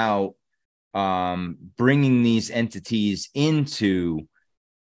go about bringing these entities into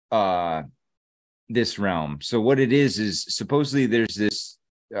this realm. So what it is supposedly there's this,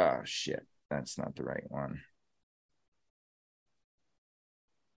 oh shit, that's not the right one.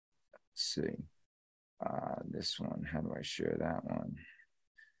 Let's see. This one, how do I share that one?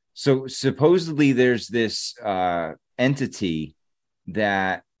 So supposedly there's this entity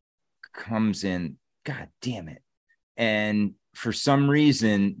that comes in, god damn it, and for some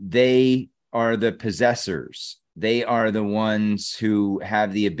reason they are the possessors. They are the ones who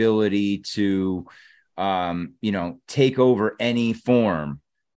have the ability to take over any form.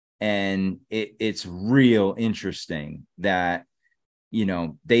 And it's real interesting that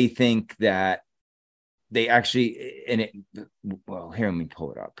they think that they actually, and here, let me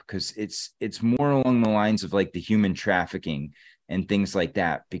pull it up, because it's more along the lines of like the human trafficking and things like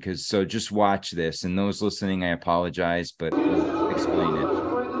that. Because so just watch this, and those listening, I apologize, but we'll explain it.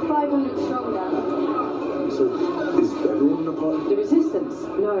 We're over 500 strong now. So is everyone a part of the resistance?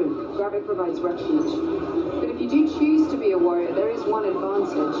 No, Gravik provides refuge. But if you do choose to be a warrior, there is one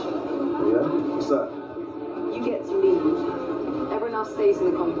advantage. Yeah? What's that? You get to leave. Everyone else stays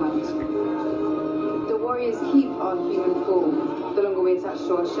in the compound. The warriors keep our human form. The longer we attach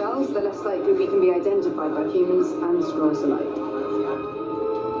to our shells, the less likely we can be identified by humans and Skrulls alike.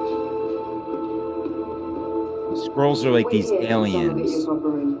 Skrulls are like these aliens.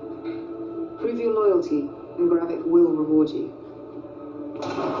 Prove your loyalty, and Gravik will reward you.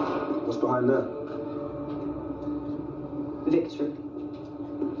 What's behind that? Victory.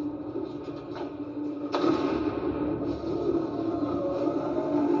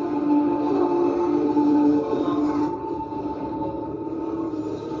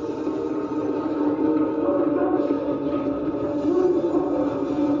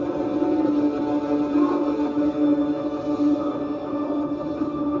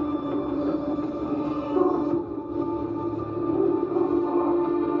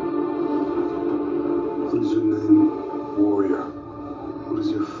 What is your name, warrior? What is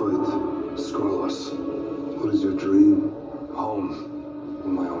your fight, Skrullos? What is your dream? Home,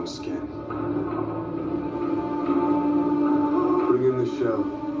 in my own skin. Bring in the shell.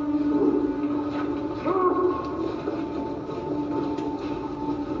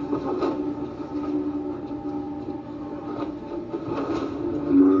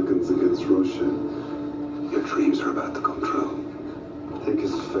 Americans against Russia. Your dreams are about to come true. Take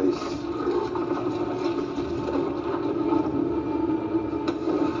his face.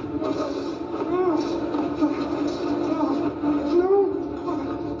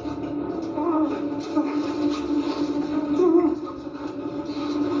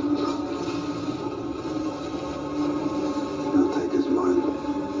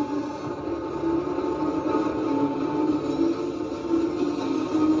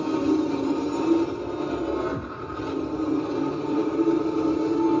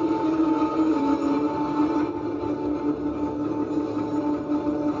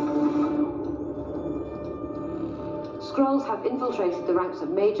 Skrulls have infiltrated the ranks of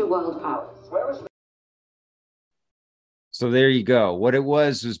major world powers. So there you go. What it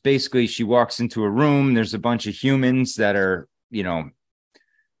was basically she walks into a room. There's a bunch of humans that are,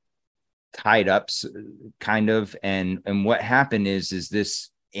 tied up, kind of. And what happened is this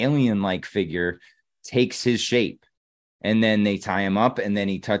alien-like figure takes his shape, and then they tie him up, and then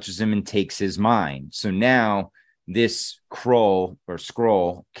he touches him and takes his mind. So now this Skrull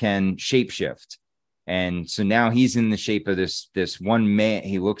can shapeshift. And so now he's in the shape of this one man.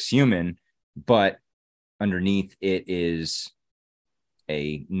 He looks human, but underneath it is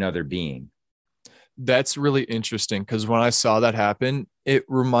another being. That's really interesting, because when I saw that happen, it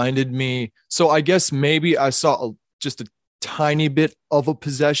reminded me. So I guess maybe I saw just a tiny bit of a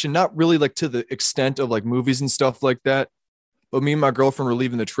possession, not really like to the extent of like movies and stuff like that. But me and my girlfriend were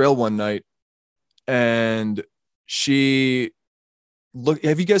leaving the trail one night, and she look.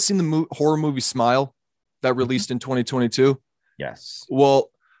 Have you guys seen the horror movie Smile that released in 2022? Yes.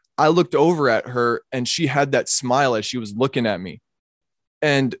 Well, I looked over at her, and she had that smile as she was looking at me.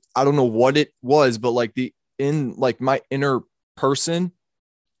 And I don't know what it was, but like my inner person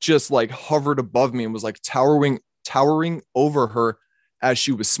just like hovered above me and was like towering over her as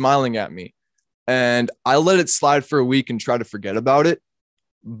she was smiling at me. And I let it slide for a week and try to forget about it.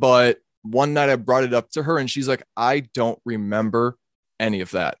 But one night I brought it up to her, and she's like, I don't remember any of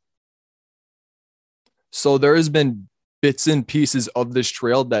that. So there has been bits and pieces of this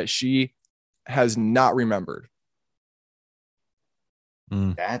trail that she has not remembered.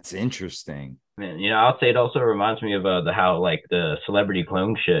 That's interesting. Man, I'll say it also reminds me of how like the celebrity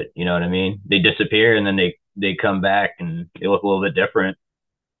clone shit. You know what I mean? They disappear and then they come back and they look a little bit different.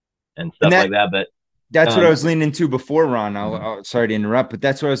 and stuff like that. But that's what I was leaning to before, Ron. I'll sorry to interrupt, but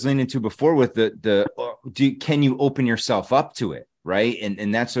that's what I was leaning to before with can you open yourself up to it? Right.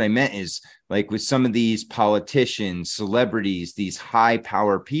 And that's what I meant is like with some of these politicians, celebrities, these high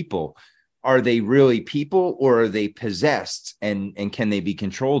power people, are they really people or are they possessed and can they be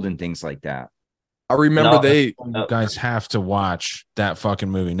controlled and things like that? I remember you guys have to watch that fucking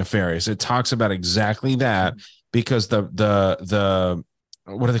movie, Nefarious. It talks about exactly that because the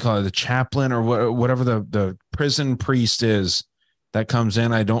what do they call it? The chaplain or whatever the prison priest is that comes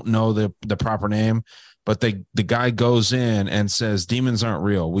in. I don't know the proper name, but the guy goes in and says, demons aren't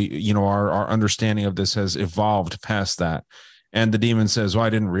real. Our understanding of this has evolved past that. And the demon says, well, I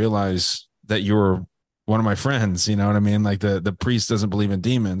didn't realize that you were one of my friends. You know what I mean? Like the priest doesn't believe in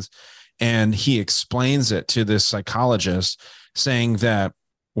demons. And he explains it to this psychologist saying that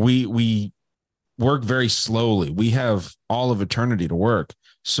we work very slowly. We have all of eternity to work.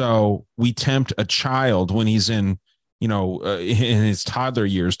 So we tempt a child when he's in his toddler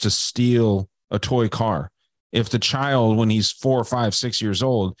years to steal a toy car. If the child, when he's 4, 5, 6 years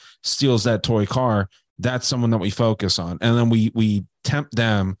old, steals that toy car, that's someone that we focus on. And then we tempt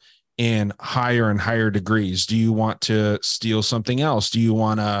them in higher and higher degrees. Do you want to steal something else? Do you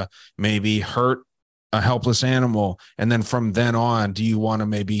want to maybe hurt a helpless animal? And then from then on, do you want to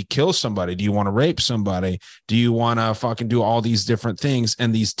maybe kill somebody? Do you want to rape somebody? Do you want to fucking do all these different things?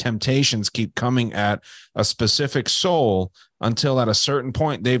 And these temptations keep coming at a specific soul until at a certain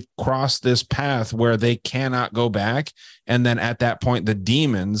point they've crossed this path where they cannot go back. And then at that point, the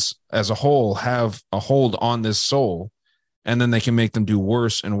demons as a whole have a hold on this soul. And then they can make them do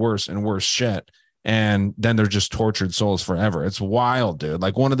worse and worse and worse shit. And then they're just tortured souls forever. It's wild, dude.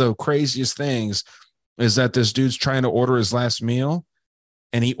 Like one of the craziest things is that this dude's trying to order his last meal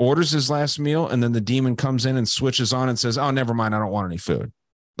and he orders his last meal. And then the demon comes in and switches on and says, oh, never mind. I don't want any food.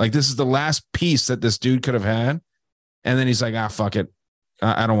 Like this is the last piece that this dude could have had. And then he's like, fuck it.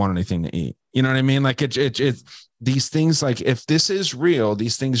 I don't want anything to eat. You know what I mean? Like it these things, like if this is real,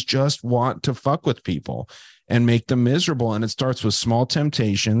 these things just want to fuck with people and make them miserable. And it starts with small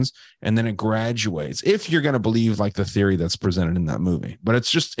temptations and then it graduates, if you're going to believe like the theory that's presented in that movie. But it's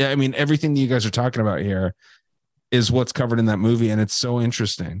just, I mean, everything that you guys are talking about here is what's covered in that movie. And it's so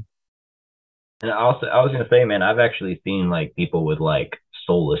interesting. And I was going to say, man, I've actually seen like people with like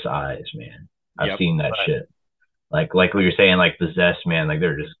soulless eyes, man. I've seen that shit. Like what you're saying, like possessed, man, like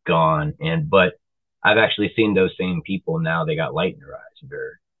they're just gone. But I've actually seen those same people now, they got light in their eyes.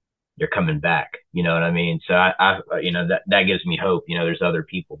 They're coming back. You know what I mean? So I that gives me hope. There's other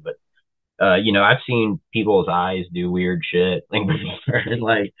people, but I've seen people's eyes do weird shit.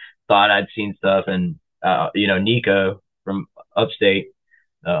 Like thought I'd seen stuff, and Nico from upstate,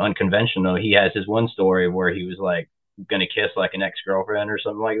 unconventional. He has his one story where he was like gonna kiss like an ex-girlfriend or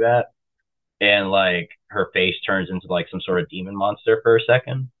something like that, and like her face turns into like some sort of demon monster for a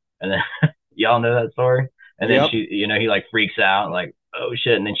second, and then y'all know that story. And then she, he like freaks out, like, oh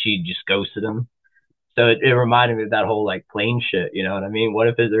shit, and then she just ghosted him. So it reminded me of that whole like plane shit. You know what I mean? What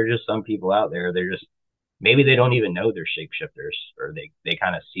if there's just some people out there, they're just, maybe they don't even know they're shapeshifters, or they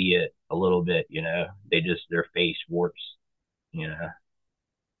kind of see it a little bit. They just, their face warps.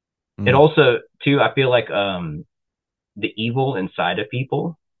 It also too, I feel like the evil inside of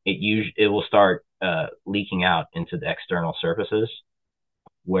people, it will start leaking out into the external surfaces,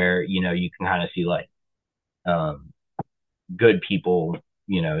 where you can kind of see like good people,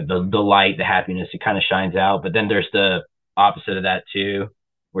 the light, the happiness, it kind of shines out. But then there's the opposite of that too,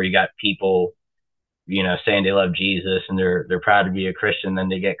 where you got people saying they love Jesus and they're proud to be a Christian, then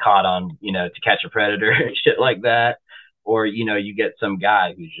they get caught on To Catch a Predator and shit like that. Or you get some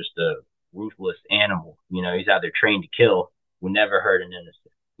guy who's just a ruthless animal, he's out there trained to kill, will never hurt an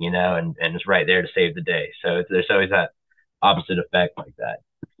innocent, and is right there to save the day. So there's always that opposite effect like that.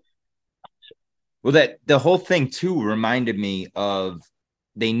 Well, that the whole thing too reminded me of,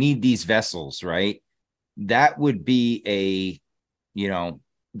 they need these vessels, right? That would be a,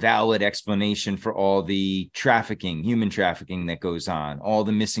 valid explanation for all the trafficking, human trafficking that goes on, all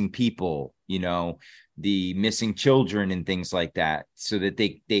the missing people, the missing children and things like that, so that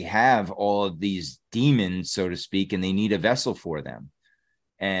they have all of these demons, so to speak, and they need a vessel for them.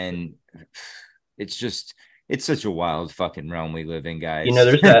 And it's such a wild fucking realm we live in, guys.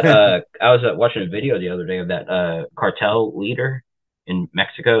 There's that I was watching a video the other day of that cartel leader in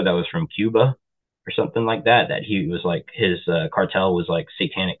Mexico that was from Cuba or something like that he was like, his cartel was like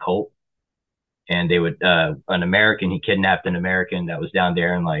satanic cult, and they would he kidnapped an American that was down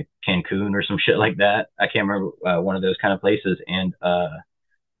there in like Cancun or some shit like that. I can't remember, one of those kind of places. And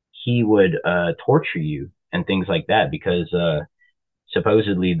he would torture you and things like that, because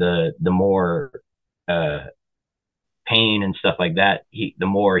supposedly the more pain and stuff like that, the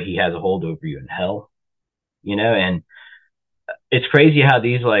more he has a hold over you in hell, and it's crazy how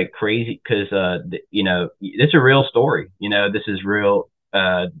these like crazy, because it's a real story. This is real.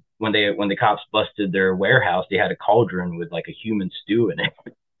 When the cops busted their warehouse, they had a cauldron with like a human stew in it.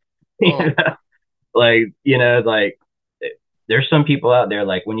 Like there's some people out there,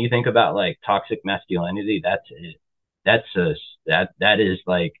 like when you think about like toxic masculinity, that's it. That is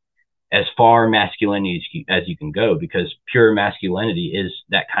like as far masculinity as you can go, because pure masculinity is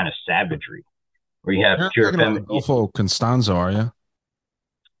that kind of savagery where you have pure feminine. Adolfo Constanzo, are you?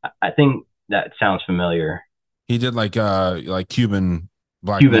 I think that sounds familiar. He did like Cuban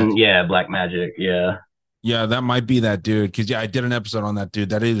black magic. Yeah, black magic. Yeah, that might be that dude. Because I did an episode on that dude.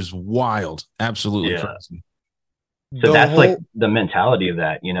 That is wild, absolutely crazy. So that's like the mentality of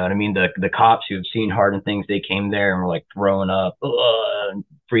that. You know what I mean? The cops who have seen hardened things, they came there and were like throwing up,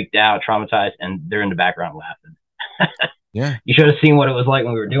 freaked out, traumatized, and they're in the background laughing. Yeah, you should have seen what it was like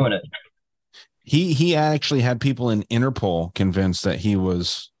when we were doing it. He actually had people in Interpol convinced that he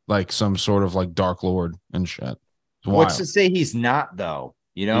was like some sort of like Dark Lord and shit. What's to say he's not, though?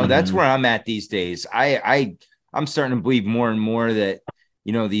 That's where I'm at these days. I'm starting to believe more and more that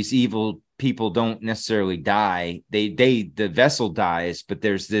these evil people don't necessarily die. The vessel dies, but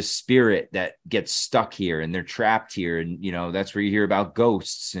there's this spirit that gets stuck here and they're trapped here. And that's where you hear about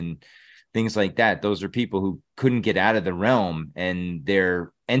ghosts and things like that. Those are people who couldn't get out of the realm and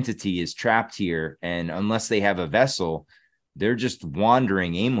their entity is trapped here. And unless they have a vessel, they're just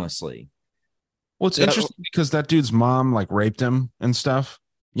wandering aimlessly. Well, it's interesting because that dude's mom like raped him and stuff,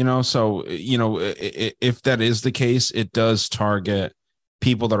 so, if that is the case, it does target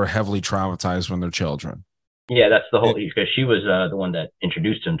people that are heavily traumatized when they're children. Yeah, that's the whole, because she was the one that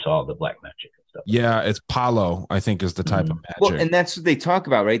introduced him to all the black magic and stuff. Yeah, it's Palo, I think, is the type of magic. Well, and that's what they talk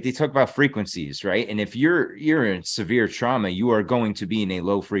about, right? They talk about frequencies, right? And if you're in severe trauma, you are going to be in a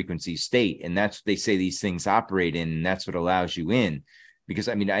low frequency state, and that's what they say these things operate in, and that's what allows you in. Because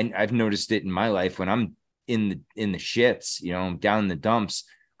I mean, I've noticed it in my life when I'm in the shits, down in the dumps.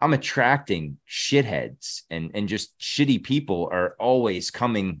 I'm attracting shitheads and just shitty people are always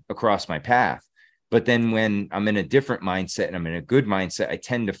coming across my path. But then when I'm in a different mindset and I'm in a good mindset, I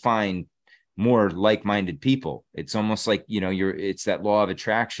tend to find more like-minded people. It's almost like, it's that law of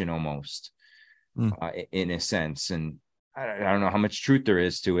attraction almost in a sense. And I don't know how much truth there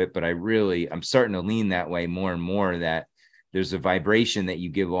is to it, but I'm starting to lean that way more and more, that there's a vibration that you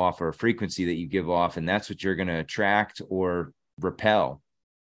give off or a frequency that you give off, and that's what you're going to attract or repel.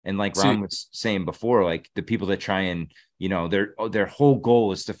 And like Ron was saying before, like the people that try and, their whole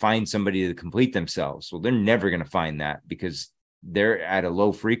goal is to find somebody to complete themselves. Well, they're never going to find that because they're at a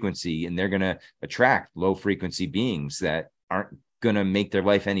low frequency and they're going to attract low frequency beings that aren't going to make their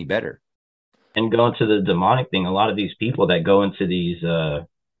life any better. And going to the demonic thing, a lot of these people that go into these, they're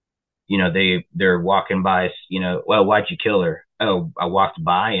walking by, well, why'd you kill her? Oh, I walked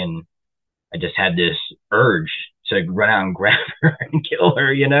by and I just had this urge to run out and grab her and kill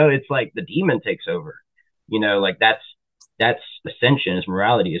her. It's like the demon takes over, like that's ascension, is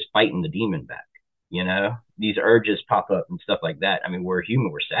morality, is fighting the demon back. These urges pop up and stuff like that. I mean, we're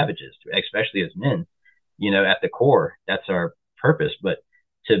human, we're savages, especially as men, at the core, that's our purpose. But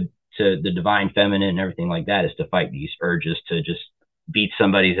to the divine feminine and everything like that is to fight these urges to just beat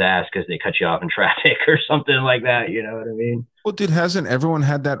somebody's ass because they cut you off in traffic or something like that. You know what I mean? Well, dude, hasn't everyone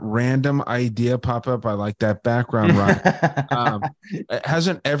had that random idea pop up? I like that background, right?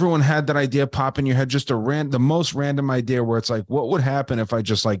 Hasn't everyone had that idea pop in your head? Just the most random idea where it's like, what would happen if I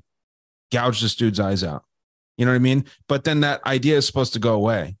just like gouged this dude's eyes out? You know what I mean? But then that idea is supposed to go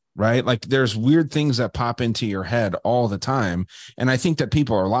away, right? Like there's weird things that pop into your head all the time. And I think that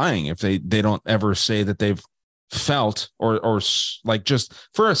people are lying if they don't ever say that they've felt or like just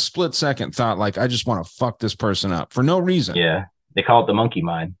for a split second thought, like, I just want to fuck this person up for no reason. Yeah. They call it the monkey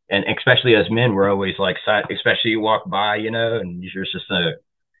mind. And especially as men, we're always like, especially you walk by, and you're just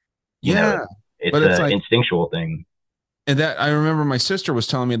it's an like, instinctual thing. And that I remember my sister was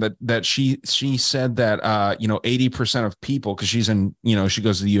telling me that she said that 80% of people, because she's in, she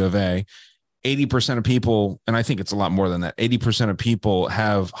goes to the U of A, 80% of people, and I think it's a lot more than that, 80% of people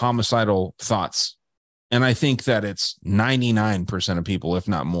have homicidal thoughts. And I think that it's 99% of people, if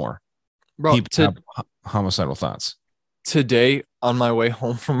not more, people have homicidal thoughts. Today, on my way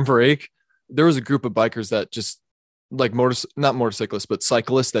home from break, there was a group of bikers that just like not motorcyclists, but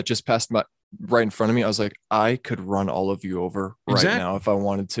cyclists that just passed right in front of me. I was like, I could run all of you over right now if I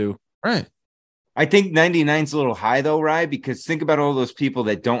wanted to. Right. I think 99 is a little high though, right? Because think about all those people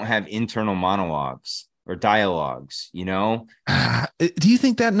that don't have internal monologues. or dialogues, you know? Do you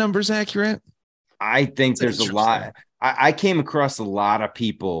think that number's accurate? I think there's a lot. I came across a lot of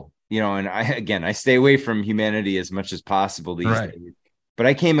people, you know, and I stay away from humanity as much as possible these days. But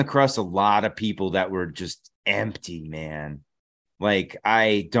I came across a lot of people that were just empty, man. Like,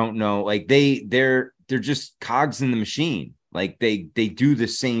 I don't know, like they're just cogs in the machine. Like they do the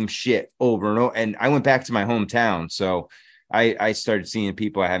same shit over and over. And I went back to my hometown, so I started seeing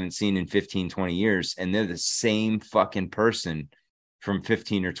people I haven't seen in 15, 20 years, and they're the same fucking person from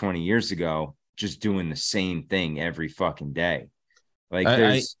 15 or 20 years ago, just doing the same thing every fucking day. Like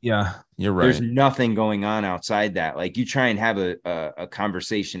yeah, you're right. There's nothing going on outside that. Like, you try and have a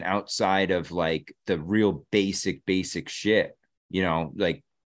conversation outside of like the real basic shit, you know, like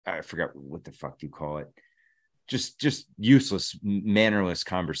I forgot what the fuck you call it. Just useless, mannerless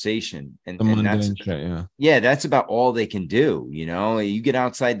conversation. And that's shit, yeah, that's about all they can do. You know, you get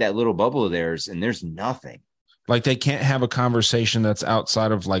outside that little bubble of theirs and there's nothing. Like, they can't have a conversation that's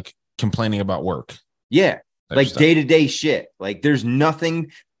outside of like complaining about work. Yeah. Like day-to-day shit. Like, there's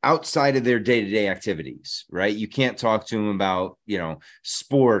nothing outside of their day-to-day activities, right? You can't talk to them about, you know,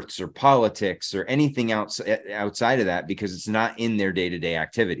 sports or politics or anything outside of that, because it's not in their day-to-day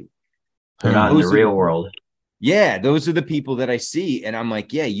activity. They're not in the real world. Yeah, those are the people that I see. And I'm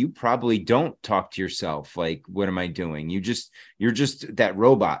like, yeah, you probably don't talk to yourself. Like, what am I doing? You're just that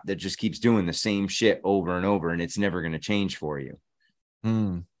robot that just keeps doing the same shit over and over, and it's never going to change for you.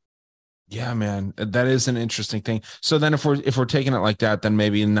 Yeah, man, that is an interesting thing. So then if we're taking it like that, then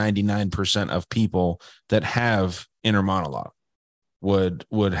maybe 99% of people that have inner monologue would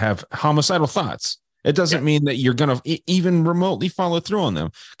have homicidal thoughts. It doesn't mean that you're going to even remotely follow through on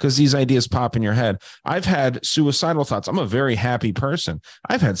them, because these ideas pop in your head. I've had suicidal thoughts. I'm a very happy person.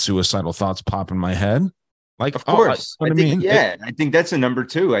 I've had suicidal thoughts pop in my head. Like, of course, I think that's a number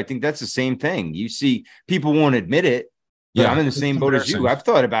two. I think that's the same thing. You see, people won't admit it, but I'm in the same boat as you. I've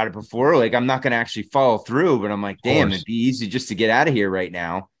thought about it before. Like, I'm not going to actually follow through, but I'm like, damn, it'd be easy just to get out of here right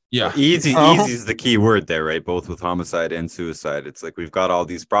now. Yeah. Easy is the key word there, right? Both with homicide and suicide. It's like, we've got all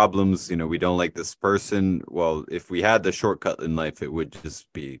these problems, you know, we don't like this person. Well, if we had the shortcut in life, it would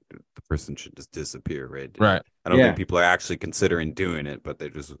just be the person should just disappear, right? Right. I don't think people are actually considering doing it, but they're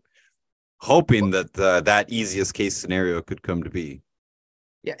just hoping that that easiest case scenario could come to be.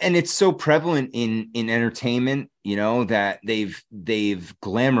 Yeah, and it's so prevalent in entertainment, you know, that they've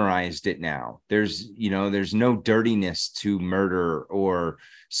glamorized it now. There's no dirtiness to murder or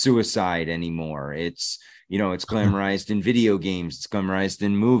suicide anymore. It's, you know, it's glamorized in video games, it's glamorized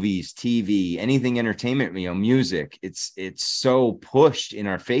in movies, TV, anything entertainment, you know, music. It's so pushed in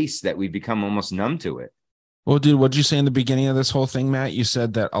our face that we've become almost numb to it. Well, dude, what'd you say in the beginning of this whole thing, Matt? You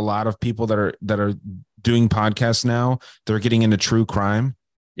said that a lot of people that are doing podcasts now, they're getting into true crime.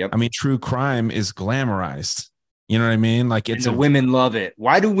 Yep. I mean, true crime is glamorized. You know what I mean? Like, women love it.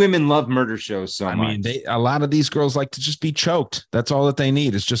 Why do women love murder shows so much? I mean, a lot of these girls like to just be choked. That's all that they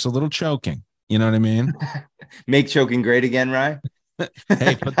need. It's just a little choking. You know what I mean? Make choking great again, Rye.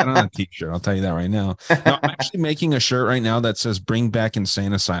 Hey, put that on a t-shirt. I'll tell you that right now. No, I'm actually making a shirt right now that says "Bring back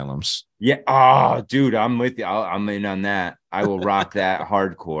insane asylums." Yeah. Oh, dude, I'm with you. I'm in on that. I will rock that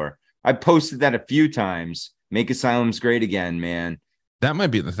hardcore. I posted that a few times. Make asylums great again, man. That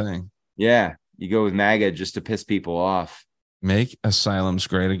might be the thing. Yeah. You go with MAGA just to piss people off. Make asylums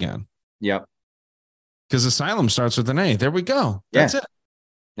great again. Yep. Because asylum starts with an A. There we go. That's it.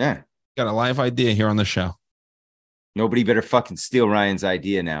 Yeah. Got a live idea here on the show. Nobody better fucking steal Ryan's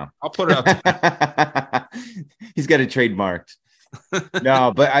idea now. I'll put it up. He's got it trademarked.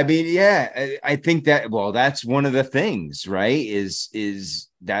 No, but I mean, yeah, I think that, well, that's one of the things, right? Is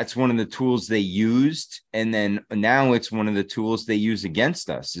that's one of the tools they used. And then now it's one of the tools they use against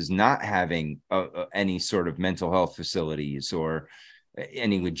us, is not having any sort of mental health facilities or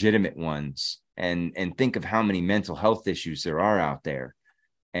any legitimate ones. And think of how many mental health issues there are out there.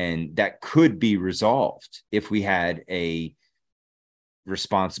 And that could be resolved if we had a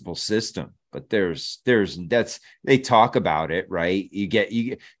responsible system. But they talk about it, right? We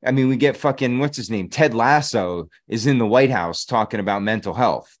get fucking, what's his name? Ted Lasso is in the White House talking about mental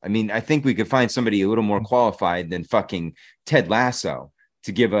health. I mean, I think we could find somebody a little more qualified than fucking Ted Lasso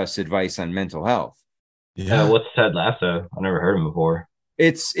to give us advice on mental health. Yeah. What's Ted Lasso? I never heard him before.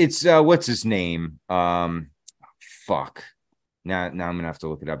 It's what's his name? Fuck. Now I'm gonna have to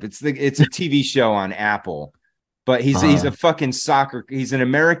look it up. It's a TV show on Apple, but he's a fucking he's an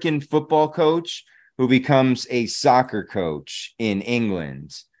American football coach who becomes a soccer coach in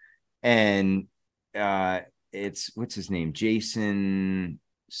England, and it's, what's his name, Jason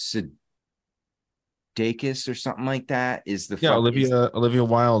Sudeikis or something like that is the Olivia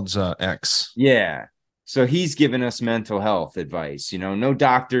Wilde's ex. Yeah. So he's giving us mental health advice, no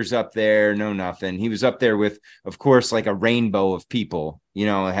doctors up there, no nothing. He was up there with, of course, like a rainbow of people,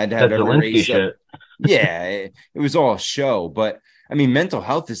 had to have That every Zelensky race shit. up. Yeah, it was all show. But I mean, mental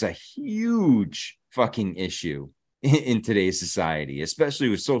health is a huge fucking issue in today's society, especially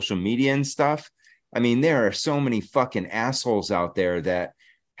with social media and stuff. I mean, there are so many fucking assholes out there that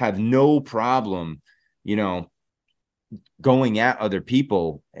have no problem, going at other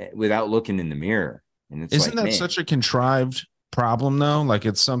people without looking in the mirror. And it's Isn't that such a contrived problem though? Like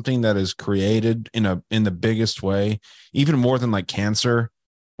it's something that is created in the biggest way, even more than like cancer.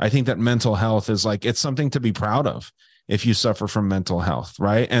 I think that mental health is like, it's something to be proud of if you suffer from mental health,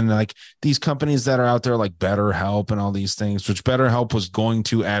 right? And like these companies that are out there like BetterHelp and all these things, which BetterHelp was going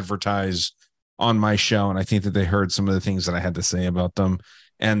to advertise on my show. And I think that they heard some of the things that I had to say about them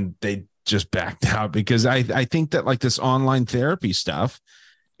and they just backed out because I think that like this online therapy stuff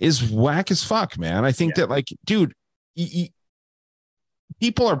is whack as fuck, man. I think that like, dude,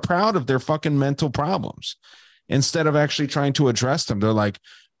 people are proud of their fucking mental problems instead of actually trying to address them. They're like,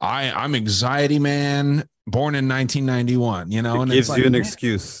 I'm anxiety man, born in 1991, It and gives it's you like, an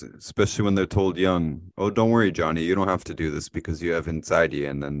excuse, especially when they're told young, oh, don't worry, Johnny, you don't have to do this because you have anxiety.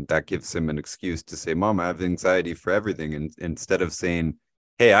 And then that gives him an excuse to say, Mom, I have anxiety for everything. And instead of saying,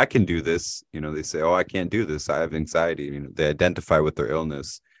 hey, I can do this, they say, oh, I can't do this. I have anxiety. They identify with their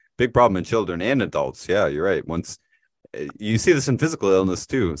illness. Big problem in children and adults. Yeah, you're right. Once you see this in physical illness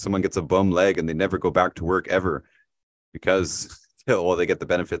too. Someone gets a bum leg and they never go back to work ever because they get the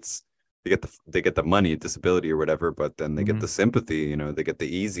benefits, they get the money, disability or whatever, but then they get the sympathy, they get the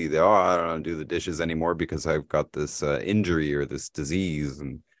easy, I don't want to do the dishes anymore because I've got this injury or this disease.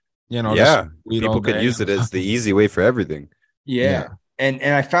 And people could use it as the easy way for everything. Yeah. And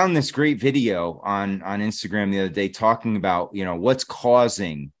I found this great video on Instagram the other day talking about, what's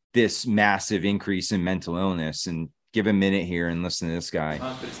causing this massive increase in mental illness. And give a minute here and listen to this guy.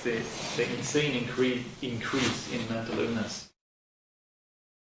 It's the insane increase in mental illness.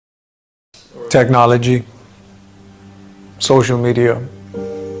 Technology, social media,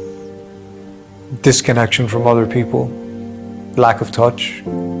 disconnection from other people, lack of touch,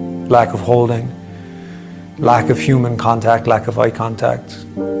 lack of holding, lack of human contact, lack of eye contact,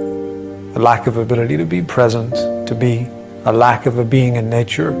 a lack of ability to be present, to be, a lack of a being in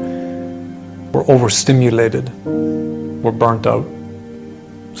nature. We're overstimulated, we're burnt out,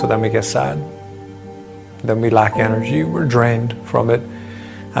 so then we get sad, then we lack energy, we're drained from it,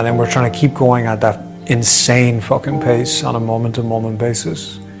 and then we're trying to keep going at that insane fucking pace on a moment-to-moment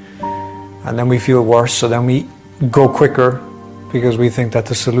basis. And then we feel worse, so then we go quicker because we think that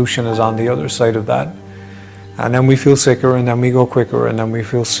the solution is on the other side of that. And then we feel sicker, and then we go quicker, and then we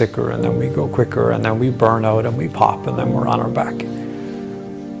feel sicker, and then we go quicker, and then we burn out and we pop, and then we're on our back.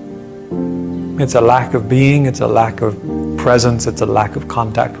 It's a lack of being, it's a lack of presence, it's a lack of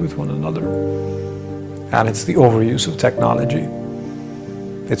contact with one another. And it's the overuse of technology.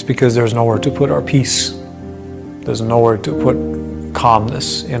 It's because there's nowhere to put our peace. There's nowhere to put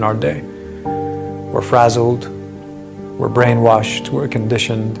calmness in our day. We're frazzled, we're brainwashed, we're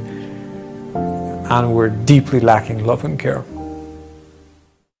conditioned, and we're deeply lacking love and care.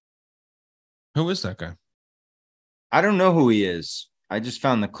 Who is that guy? I don't know who he is. I just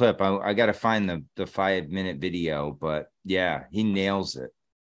found the clip. I got to find the 5-minute video, but yeah, he nails it.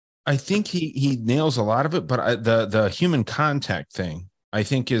 I think he nails a lot of it, but the human contact thing, I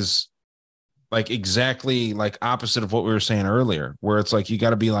think, is like exactly like opposite of what we were saying earlier, where it's like you got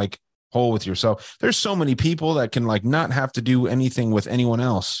to be like whole with yourself. There's so many people that can like not have to do anything with anyone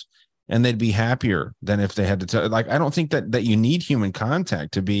else, and they'd be happier than if they had to like, I don't think that you need human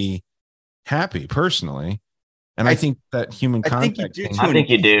contact to be happy personally. And I think that human contact. I think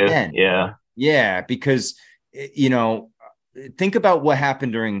you do. Yeah. Because, think about what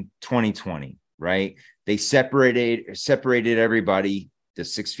happened during 2020, right? They separated everybody to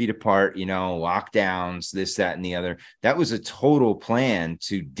 6 feet apart, lockdowns, this, that, and the other. That was a total plan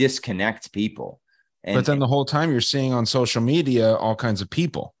to disconnect people. But then the whole time you're seeing on social media all kinds of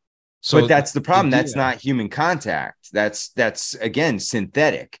people. So, but that's the problem. That's not human contact. That's again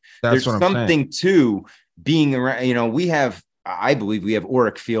synthetic. There's something to being around. I believe we have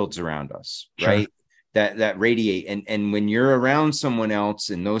auric fields around us, right? That radiate, and when you're around someone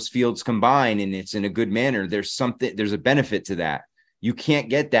else and those fields combine and it's in a good manner, there's a benefit to that. You can't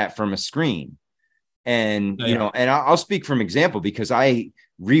get that from a screen. And and I'll speak from example because I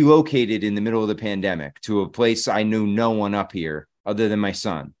relocated in the middle of the pandemic to a place I knew no one up here other than my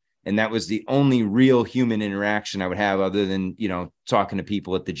son. And that was the only real human interaction I would have other than, talking to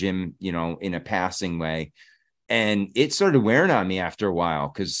people at the gym, in a passing way. And it started wearing on me after a while,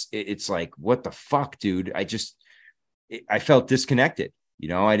 because it's like, what the fuck, dude? I felt disconnected.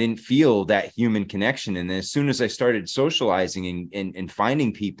 I didn't feel that human connection. And then as soon as I started socializing and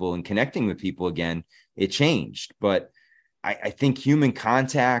finding people and connecting with people again, it changed. But I think human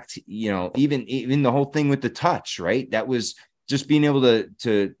contact, even the whole thing with the touch, right? That was just being able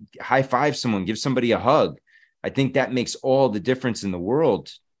to high five someone, give somebody a hug. I think that makes all the difference in the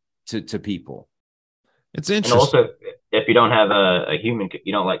world to people. It's And interesting. also, if you don't have a human,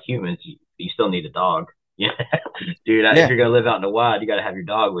 you don't like humans, you still need a dog. Yeah, dude. If you're gonna live out in the wild, you got to have your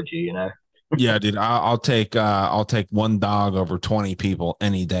dog with you. Yeah, dude, I'll take one dog over 20 people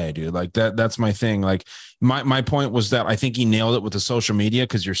any day, dude. Like that's my thing. Like my point was that I think he nailed it with the social media,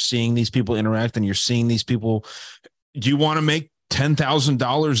 because you're seeing these people interact and you're seeing these people. Do you want to make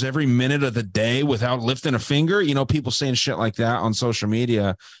 $10,000 every minute of the day without lifting a finger? People saying shit like that on social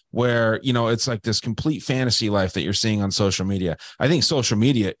media, where, it's like this complete fantasy life that you're seeing on social media. I think social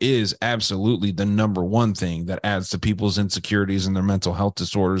media is absolutely the number one thing that adds to people's insecurities and their mental health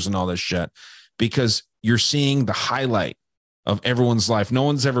disorders and all this shit, because you're seeing the highlight of everyone's life. No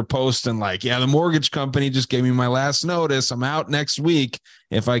one's ever posting like, yeah, the mortgage company just gave me my last notice. I'm out next week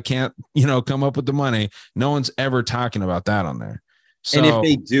if I can't, come up with the money. No one's ever talking about that on there. So, and if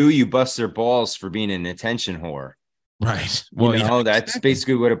they do, you bust their balls for being an attention whore. Right. Well, that's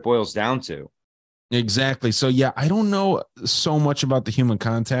basically what it boils down to. Exactly. So, yeah, I don't know so much about the human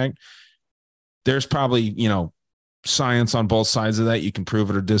contact. There's probably, science on both sides of that. You can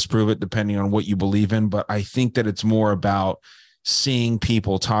prove it or disprove it depending on what you believe in. But I think that it's more about seeing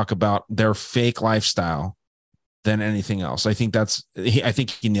people talk about their fake lifestyle than anything else. I think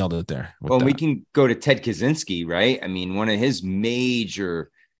he nailed it there. Well, we can go to Ted Kaczynski, right? I mean, one of his major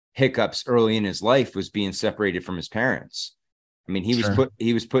hiccups early in his life was being separated from his parents. I mean, he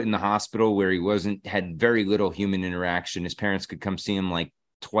was put in the hospital where he had very little human interaction. His parents could come see him like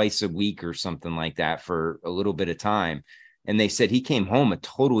twice a week or something like that for a little bit of time. And they said he came home a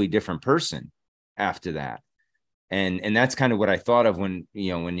totally different person after that. And that's kind of what I thought of when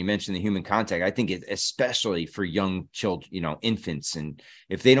you mentioned the human contact. I think especially for young children, infants, and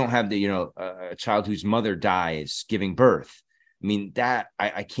if they don't have a child whose mother dies giving birth, I mean, that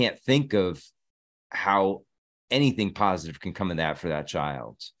I can't think of how anything positive can come of that for that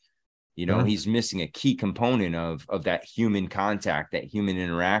child. He's missing a key component of that human contact, that human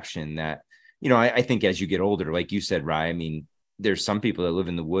interaction that, I think as you get older, like you said, Rye, I mean, there's some people that live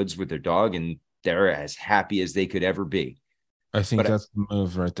in the woods with their dog and they're as happy as they could ever be. I think that's the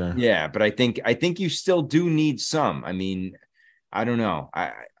move right there. Yeah. But I think you still do need some. I mean, I don't know.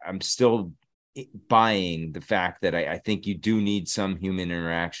 I'm still buying the fact that I think you do need some human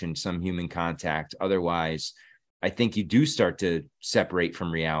interaction, some human contact. Otherwise, I think you do start to separate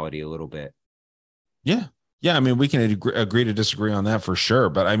from reality a little bit. Yeah. Yeah. I mean, we can agree to disagree on that for sure.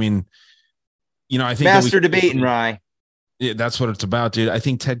 But I mean, I think master debating, Rye. Yeah, that's what it's about, dude. I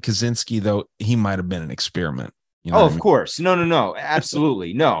think Ted Kaczynski, though, he might have been an experiment. Of course. No,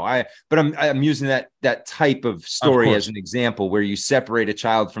 absolutely. No, but I'm using that type of story as an example where you separate a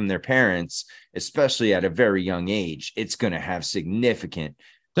child from their parents, especially at a very young age. It's going to have significant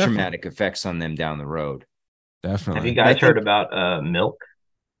traumatic effects on them down the road. Definitely. Have you guys heard about Milk?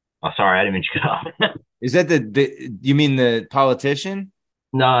 Oh, sorry, I didn't mean to cut off. Is that you mean the politician?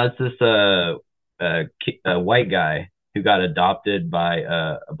 No, it's this a white guy who got adopted by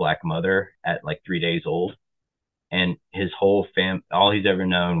a black mother at like 3 days old. And his whole all he's ever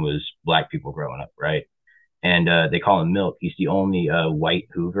known was black people growing up, right? And they call him Milk. He's the only white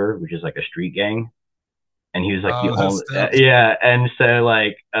Hoover, which is like a street gang. And he was like the only, yeah. And so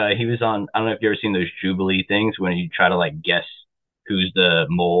like he was on, I don't know if you ever seen those Jubilee things when you try to like guess who's the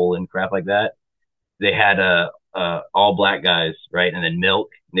mole and crap like that. They had all black guys, right? And then Milk,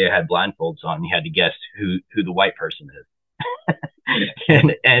 they had blindfolds on. You had to guess who the white person is.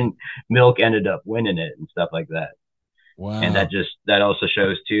 and Milk ended up winning it and stuff like that. Wow. And that also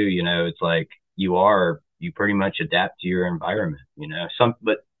shows too, it's like you pretty much adapt to your environment,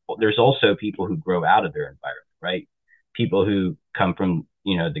 but there's also people who grow out of their environment, right? People who come from,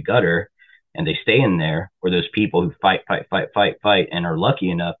 the gutter and they stay in there, or those people who fight and are lucky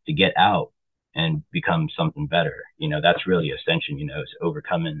enough to get out and become something better. That's really ascension, it's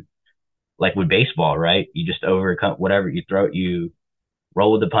overcoming, like with baseball, right? You just overcome whatever you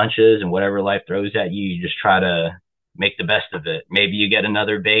roll with the punches, and whatever life throws at you, you just try to make the best of it. Maybe you get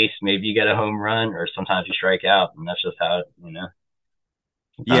another base, maybe you get a home run, or sometimes you strike out, and that's just how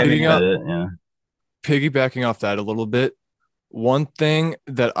Piggybacking off that a little bit, one thing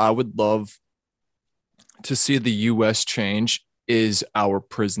that I would love to see the US change is our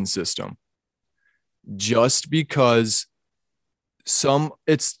prison system. just because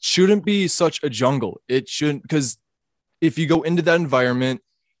it shouldn't be such a jungle. It shouldn't, because if you go into that environment,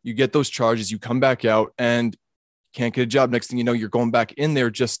 you get those charges, you come back out and can't get a job. Next thing you know, you're going back in there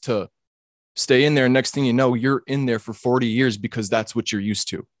just to stay in there. Next thing you know, you're in there for 40 years because that's what you're used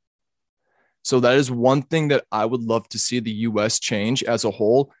to. So that is one thing that I would love to see the US change as a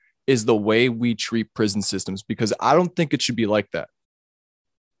whole, is the way we treat prison systems, because I don't think it should be like that.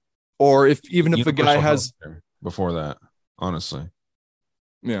 Or if a guy has before that, honestly.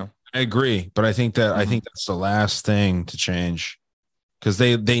 Yeah. I agree, but I think that's the last thing to change, because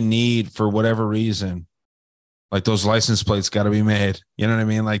they need, for whatever reason, like those license plates got to be made. You know what I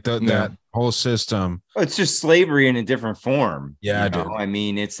mean? Like that whole system. Well, it's just slavery in a different form. Yeah, dude. I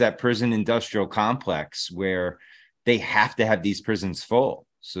mean, it's that prison industrial complex where they have to have these prisons full.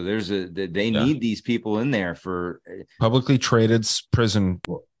 So they need these people in there for publicly traded prison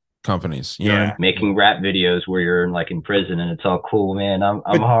companies. You know what I mean? Making rap videos where you're in prison and it's all cool, man. I'm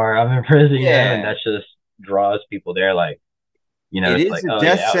hard. I'm in prison, and that just draws people there. Like, it it's is a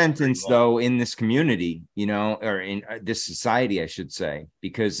death sentence though in this community, or in this society, I should say,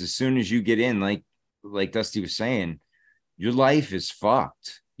 because as soon as you get in, like Dusty was saying, your life is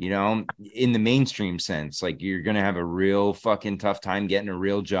fucked. In the mainstream sense, like you're going to have a real fucking tough time getting a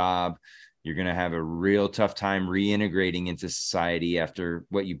real job. You're going to have a real tough time reintegrating into society after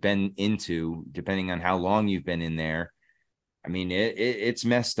what you've been into, depending on how long you've been in there. I mean, it's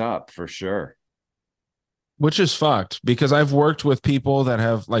messed up for sure. Which is fucked, because I've worked with people that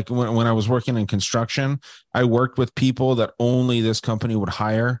have, like, when I was working in construction, I worked with people that only this company would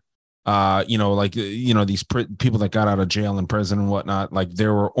hire. These people that got out of jail and prison and whatnot, like they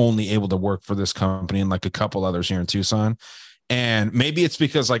were only able to work for this company and like a couple others here in Tucson. And maybe it's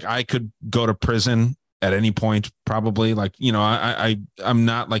because like I could go to prison at any point, probably. Like, I'm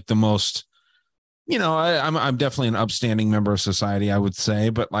not like the most, I'm definitely an upstanding member of society, I would say,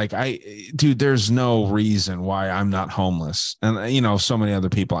 but like there's no reason why I'm not homeless. And so many other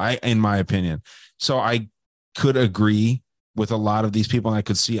people, in my opinion. So I could agree with a lot of these people, and I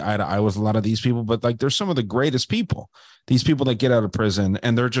could see eye to eye with a lot of these people, but like they're some of the greatest people, these people that get out of prison,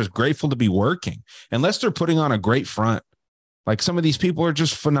 and they're just grateful to be working, unless they're putting on a great front. Like some of these people are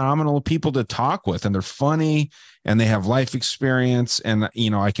just phenomenal people to talk with, and they're funny and they have life experience. And,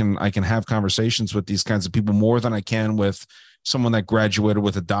 I can have conversations with these kinds of people more than I can with someone that graduated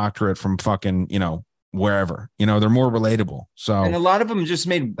with a doctorate from fucking, wherever, they're more relatable. So, and a lot of them just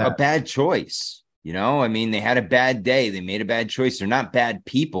made a bad choice. I mean, they had a bad day. They made a bad choice. They're not bad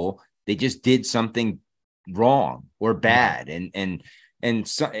people. They just did something wrong or bad. And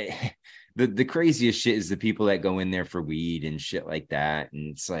so the craziest shit is the people that go in there for weed and shit like that. And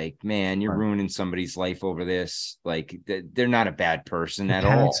it's like, man, you're ruining somebody's life over this. Like they're not a bad person at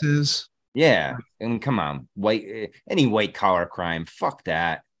all. Yeah. And come on, any white collar crime. Fuck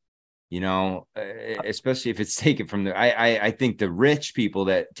that. Especially if it's taken from I think the rich people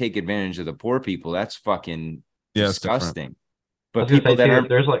that take advantage of the poor people, that's fucking disgusting. But people that are,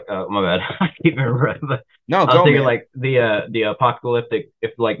 there's like, my bad, I keep remembering, but no, I was thinking, like the apocalyptic,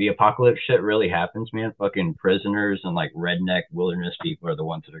 if like the apocalypse shit really happens, man, fucking prisoners and like redneck wilderness people are the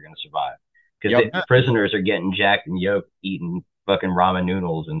ones that are going to survive, because the prisoners are getting jacked and yoked, eating fucking ramen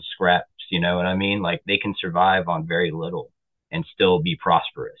noodles and scraps. You know what I mean? Like they can survive on very little and still be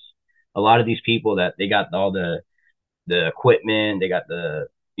prosperous. A lot of these people that they got all the equipment, they got the,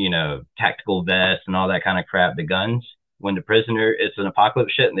 tactical vests and all that kind of crap, the guns. When the prisoner, it's an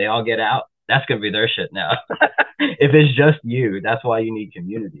apocalypse shit and they all get out, that's going to be their shit now. If it's just you, that's why you need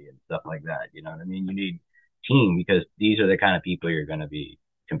community and stuff like that. You know what I mean? You need team, because these are the kind of people you're going to be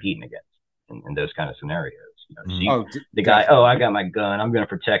competing against in those kind of scenarios. So the guy, I got my gun, I'm going to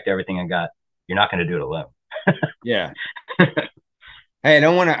protect everything I got. You're not going to do it alone. Yeah. Hey, I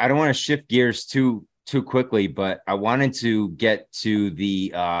don't want to shift gears too quickly, but I wanted to get to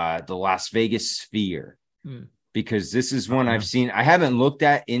the Las Vegas Sphere, because this is one I've seen. I haven't looked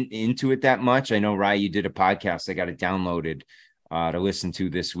into it that much. I know, Rye, you did a podcast. I got it downloaded to listen to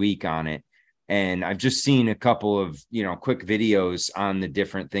this week on it, and I've just seen a couple of quick videos on the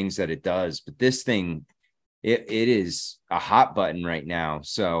different things that it does. But this thing, it is a hot button right now.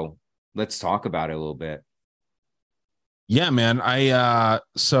 So let's talk about it a little bit. Yeah, man.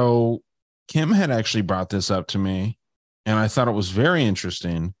 So Kim had actually brought this up to me, and I thought it was very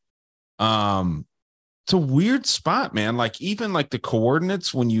interesting. It's a weird spot, man. Like even like the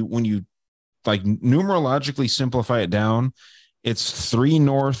coordinates, when you like numerologically simplify it down, it's 3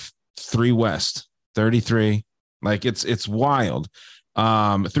 north, 3 west, 33. Like it's wild.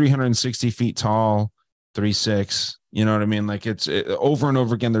 360 feet tall, 3'6", You know what I mean? Like over and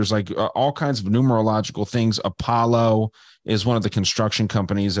over again. There's like all kinds of numerological things. Apollo is one of the construction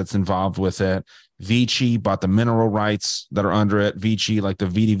companies that's involved with it. Vici bought the mineral rights that are under it. Vici, like the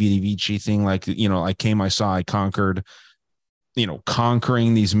Vidi Vidi Vici thing, like, you know, I came, I saw, I conquered, you know,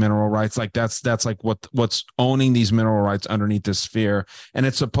 conquering these mineral rights. Like that's like what's owning these mineral rights underneath this sphere. And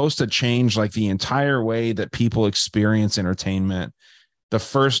it's supposed to change like the entire way that people experience entertainment. The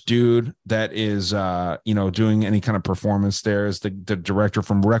first dude that is, you know, doing any kind of performance there is the director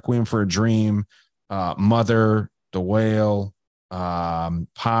from Requiem for a Dream, Mother, The Whale,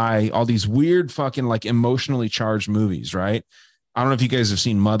 Pi, all these weird fucking like emotionally charged movies, right? I don't know if you guys have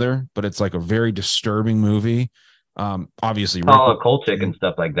seen Mother, but it's like a very disturbing movie. Obviously, all occultic and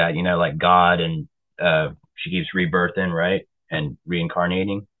stuff like that, you know, like God, and she keeps rebirthing, right? And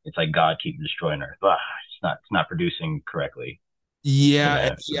reincarnating. It's like God keeps destroying Earth. It's not producing correctly.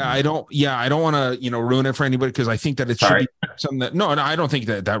 Yeah, I don't want to, you know, ruin it for anybody, because I think that it should be something that no, I don't think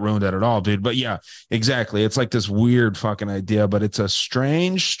that ruined it at all, dude. But yeah, exactly. It's like this weird fucking idea, but it's a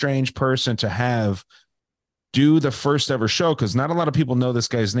strange person to have do the first ever show, because not a lot of people know this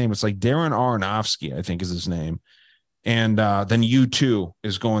guy's name. It's like Darren Aronofsky, I think is his name. And then U2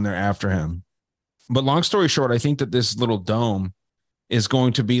 is going there after him. But long story short, I think that this little dome is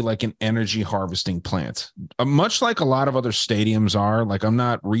going to be like an energy harvesting plant, much like a lot of other stadiums are. Like, I'm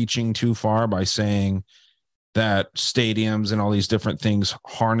not reaching too far by saying that stadiums and all these different things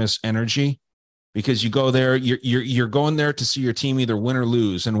harness energy, because you go there, you're going there to see your team either win or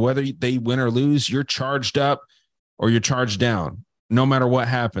lose, and whether they win or lose, you're charged up or you're charged down, no matter what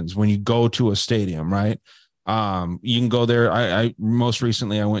happens when you go to a stadium, right? You can go there. I most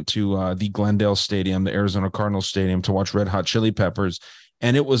recently I went to the Glendale Stadium, the Arizona Cardinals Stadium, to watch Red Hot Chili Peppers,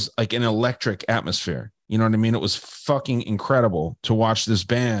 and it was like an electric atmosphere. You know what I mean? It was fucking incredible to watch this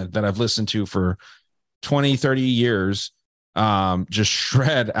band that I've listened to for 20, 30 years just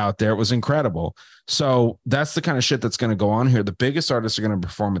shred out there. It was incredible. So that's the kind of shit that's going to go on here. The biggest artists are going to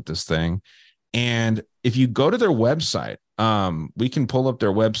perform at this thing. And if you go to their website, we can pull up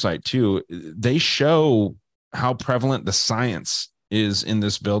their website too. They show how prevalent the science is in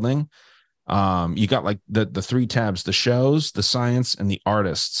this building. You got like the three tabs: the shows, the science, and the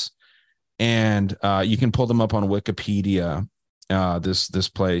artists. And you can pull them up on Wikipedia, this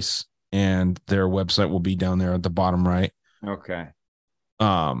place, and their website will be down there at the bottom right. Okay.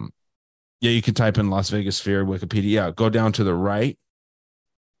 Yeah, you can type in Las Vegas Sphere Wikipedia. Yeah, go down to the right,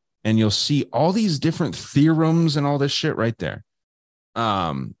 and you'll see all these different theorems and all this shit right there.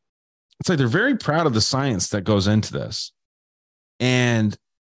 It's like they're very proud of the science that goes into this. And,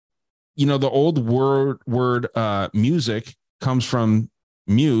 you know, the old word music comes from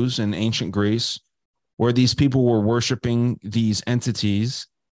muse in ancient Greece, where these people were worshiping these entities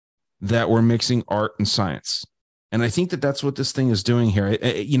that were mixing art and science. And I think that that's what this thing is doing here.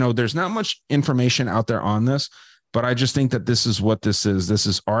 You know, there's not much information out there on this, but I just think that this is what this is. This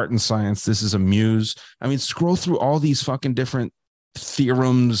is art and science. This is a muse. I mean, scroll through all these fucking different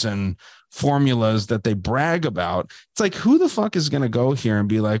theorems and formulas that they brag about. It's like, who the fuck is going to go here and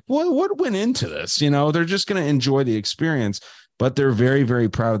be like, what went into this? You know, they're just going to enjoy the experience, but they're very, very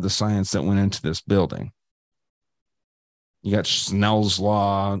proud of the science that went into this building. You got Snell's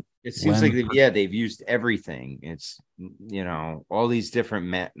law. It seems like they've used everything. It's, you know, all these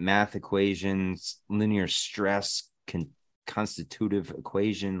different math equations, linear stress, constitutive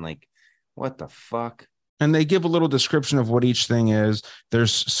equation. Like, what the fuck? And they give a little description of what each thing is.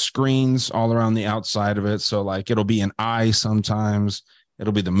 There's screens all around the outside of it. So like, it'll be an eye sometimes.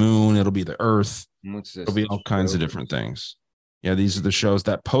 It'll be the moon. It'll be the earth. What's this? It'll be all kinds of different things. Yeah, these are the shows.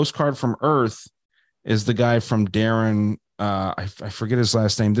 That postcard from Earth is the guy from Darren. I forget his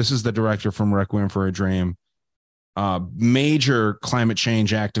last name. This is the director from Requiem for a Dream. Major climate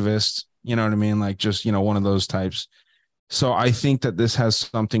change activist. You know what I mean? Like, just, you know, one of those types. So I think that this has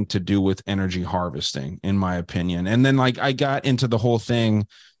something to do with energy harvesting, in my opinion. And then, like, I got into the whole thing.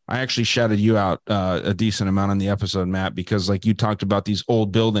 I actually shouted you out a decent amount on the episode, Matt, because like you talked about these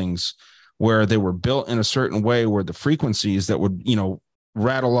old buildings where they were built in a certain way where the frequencies that would, you know,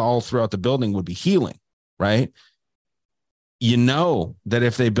 rattle all throughout the building would be healing, right? You know that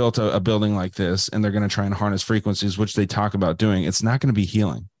if they built a building like this and they're going to try and harness frequencies, which they talk about doing, it's not going to be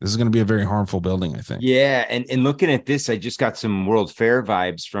healing. This is going to be a very harmful building, I think. Yeah. And looking at this, I just got some World Fair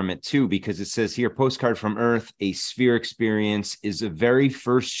vibes from it too, because it says here, Postcard from Earth, a sphere experience is a very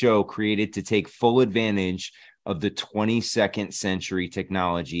first show created to take full advantage of the 22nd century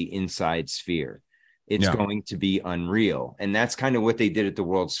technology inside Sphere. It's going to be unreal. And that's kind of what they did at the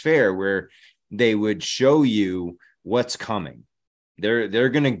World's Fair, where they would show you what's coming. They're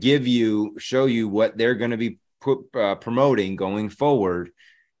going to show you what they're going to be promoting going forward.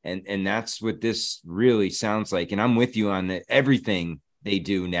 And that's what this really sounds like. And I'm with you on that. Everything they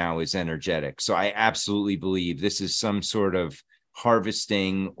do now is energetic. So I absolutely believe this is some sort of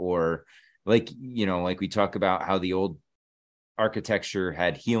harvesting, or like we talk about how the old architecture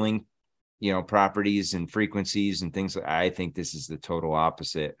had healing, properties and frequencies and things. I think this is the total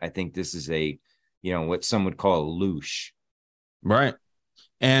opposite. I think this is a, what some would call a loosh. Right.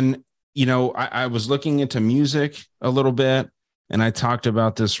 And, I was looking into music a little bit, and I talked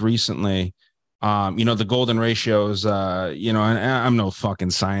about this recently. The golden ratios, and I'm no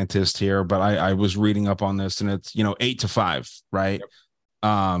fucking scientist here, but I was reading up on this, and it's, 8 to 5, right?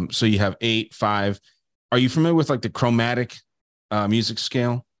 Yep. So you have 8, 5. Are you familiar with like the chromatic music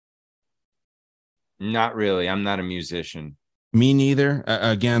scale? Not really. I'm not a musician. Me neither.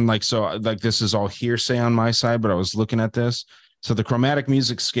 Again, this is all hearsay on my side, but I was looking at this. So the chromatic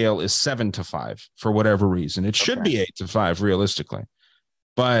music scale is 7 to 5 for whatever reason. It should be 8 to 5 realistically,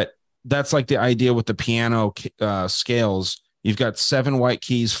 but that's like the idea with the piano scales. You've got 7 white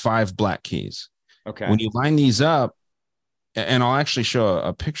keys, 5 black keys. Okay. When you line these up, and I'll actually show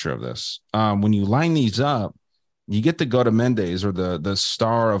a picture of this. When you line these up, you get the Gota Mendes, or the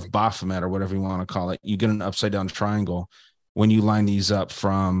Star of Baphomet, or whatever you want to call it. You get an upside down triangle when you line these up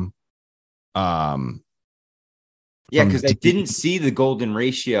from because I didn't see the golden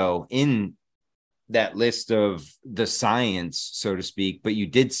ratio in that list of the science, so to speak, but you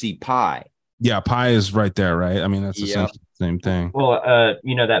did see pi. Yeah, pi is right there, right? I mean, that's essentially the same thing. Well,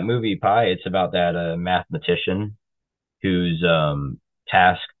 that movie Pi, it's about that mathematician who's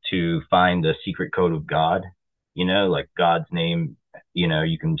tasked to find the secret code of God, like God's name,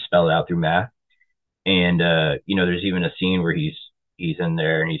 you can spell it out through math. And there's even a scene where he's in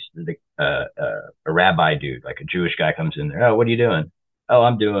there, and he's a rabbi dude, like a Jewish guy comes in there. Oh, what are you doing? Oh,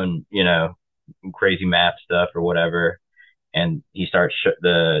 I'm doing, crazy math stuff or whatever. And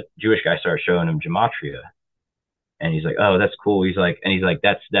the Jewish guy starts showing him gematria, and he's like, oh, that's cool. He's like,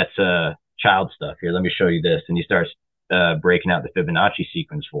 that's child stuff. Here, let me show you this. And he starts breaking out the Fibonacci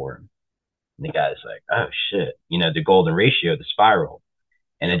sequence for him. And the guy's like, oh shit, the golden ratio, the spiral.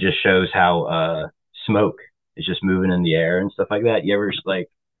 And it just shows how smoke is just moving in the air and stuff like that. You ever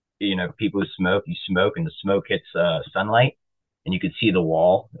people who smoke, you smoke and the smoke hits sunlight, and you could see the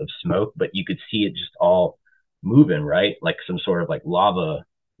wall of smoke, but you could see it just all moving, right? Like some sort of like lava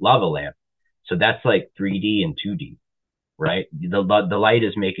lamp. So that's like 3D and 2D, right? The light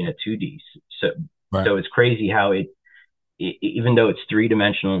is making a 2D. So it's crazy how it even though it's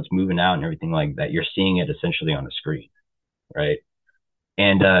 3-dimensional, it's moving out and everything like that, you're seeing it essentially on a screen, right?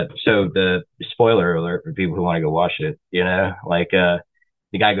 And so the spoiler alert for people who want to go watch it,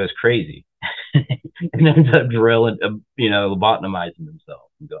 the guy goes crazy and ends up drilling, lobotomizing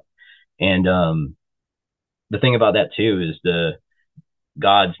himself. And the thing about that too is the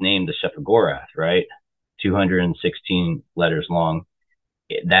God's name, the Shephagorath, right? 216 letters long.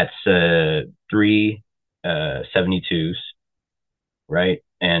 That's 3 72s, right?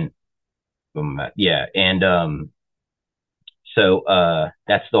 And so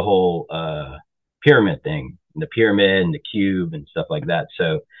that's the whole pyramid thing, the pyramid and the cube and stuff like that.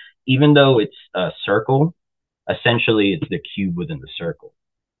 So even though it's a circle, essentially it's the cube within the circle,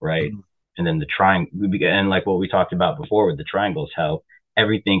 right? Mm-hmm. And then the triangle, and like what we talked about before with the triangles, how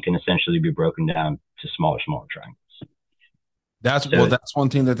everything can essentially be broken down to smaller triangles. That's one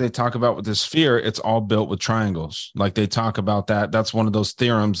thing that they talk about with the sphere. It's all built with triangles. Like they talk about that. That's one of those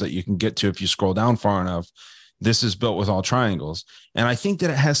theorems that you can get to if you scroll down far enough. This is built with all triangles. And I think that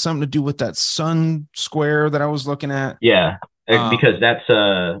it has something to do with that sun square that I was looking at. Yeah, because that's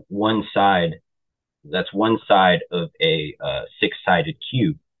one side. That's one side of a 6-sided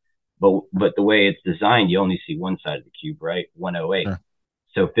cube. But the way it's designed, you only see one side of the cube, right? 108. Sure.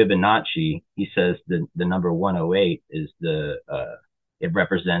 So Fibonacci, he says the number 108 is it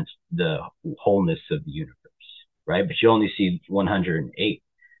represents the wholeness of the universe, right? But you only see 108,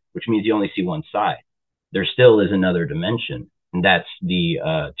 which means you only see one side. There still is another dimension, and that's the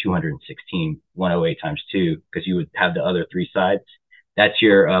 216, 108 times 2, because you would have the other 3 sides. That's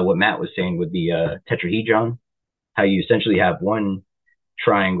your what Matt was saying with the tetrahedron, how you essentially have one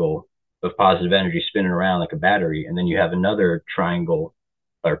triangle of positive energy spinning around like a battery, and then you have another triangle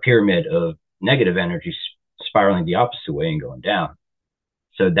or pyramid of negative energy spiraling the opposite way and going down.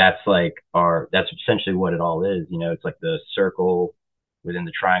 So that's essentially what it all is. It's like the circle within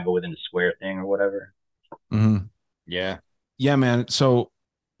the triangle within the square thing or whatever. Mm-hmm. Yeah, man. So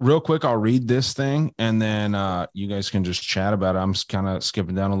real quick, I'll read this thing and then you guys can just chat about it. I'm kind of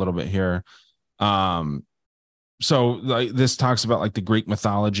skipping down a little bit here. So like this talks about like the Greek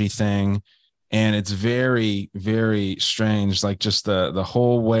mythology thing. and it's very, very strange. Like just the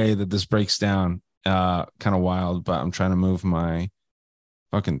whole way that this breaks down, kind of wild. But I'm trying to move my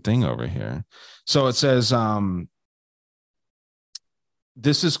fucking thing over here. So it says,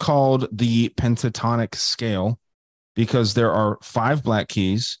 this is called the pentatonic scale because there are 5 black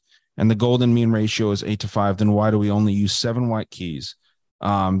keys and the golden mean ratio is 8-5. Then why do we only use 7 white keys?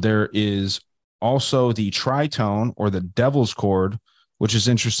 There is also the tritone or the devil's chord, which is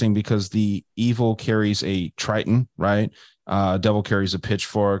interesting because the evil carries a triton, right? Devil carries a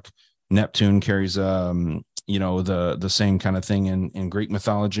pitchfork. Neptune carries, the same kind of thing in Greek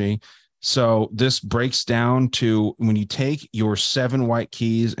mythology. So this breaks down to when you take your 7 white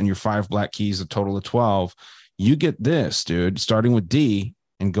keys and your 5 black keys, a total of 12, you get this, dude, starting with D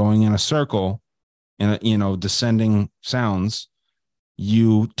and going in a circle and, descending sounds.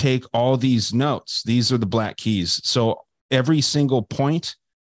 You take all these notes. These are the black keys. So every single point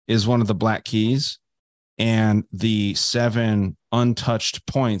is one of the black keys, and the 7 untouched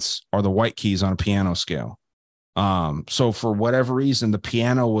points are the white keys on a piano scale. So for whatever reason, the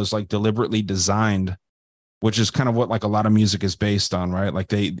piano was like deliberately designed, which is kind of what like a lot of music is based on, right?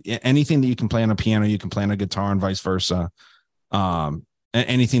 Like anything that you can play on a piano, you can play on a guitar and vice versa.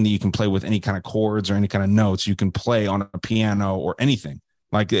 Anything that you can play with any kind of chords or any kind of notes, you can play on a piano or anything.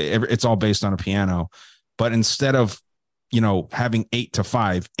 Like it's all based on a piano. But instead of, having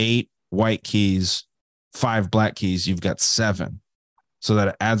 8-5, 8 white keys, 5 black keys, you've got 7. So that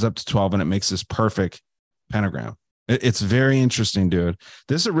it adds up to 12 and it makes this perfect pentagram. It's very interesting, dude.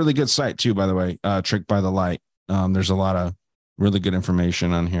 This is a really good site too, by the way. Tricked by the Light. There's a lot of really good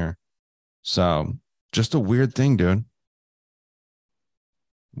information on here. So just a weird thing, dude.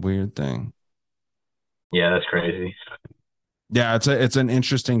 Weird thing. Yeah, that's crazy. Yeah, it's an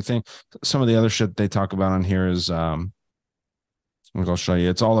interesting thing. Some of the other shit they talk about on here is I'll show you.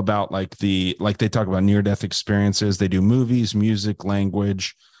 It's all about like they talk about near-death experiences. They do movies, music,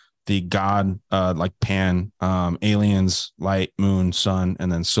 language, the God, like Pan, aliens, light, moon, sun, and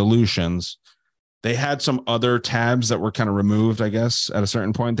then solutions. They had some other tabs that were kind of removed, I guess, at a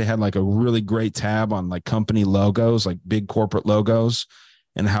certain point. They had like a really great tab on like company logos, like big corporate logos,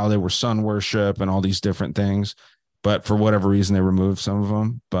 and how they were sun worship and all these different things. But for whatever reason, they removed some of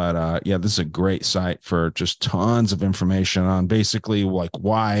them. But yeah, this is a great site for just tons of information on basically like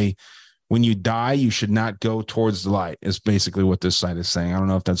why when you die, you should not go towards the light is basically what this site is saying. I don't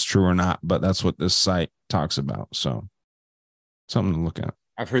know if that's true or not, but that's what this site talks about. So something to look at.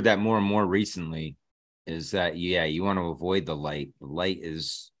 I've heard that more and more recently is that, yeah, you want to avoid the light. The light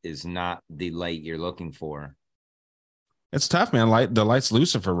is not the light you're looking for. It's tough, man. The light's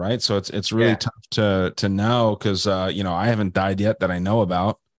Lucifer, right? So it's really tough to know because I haven't died yet that I know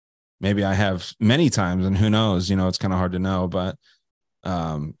about. Maybe I have many times, and who knows? It's kind of hard to know. But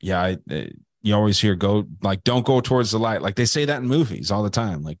you always hear don't go towards the light. Like they say that in movies all the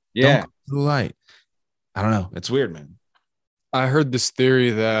time. Like don't go to the light. I don't know. It's weird, man. I heard this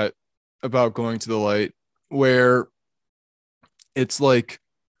theory about going to the light where it's like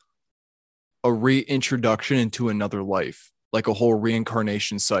a reintroduction into another life, like a whole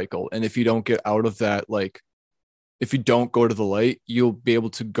reincarnation cycle. And if you don't get out of that, like if you don't go to the light, you'll be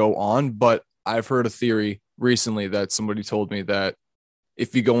able to go on. But I've heard a theory recently that somebody told me that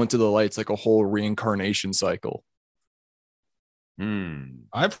if you go into the light, it's like a whole reincarnation cycle.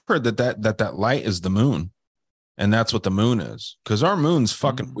 I've heard that light is the moon, and that's what the moon is. Because our moon's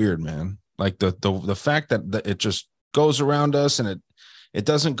fucking weird, man. Like the fact that it just goes around us and it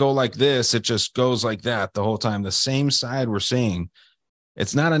doesn't go like this. It just goes like that the whole time. The same side we're seeing.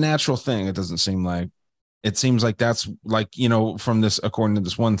 It's not a natural thing. It doesn't seem like. It seems like that's like, from this, according to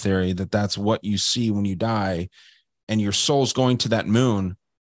this one theory, that's what you see when you die and your soul's going to that moon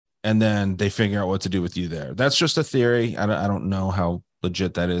and then they figure out what to do with you there. That's just a theory. I don't know how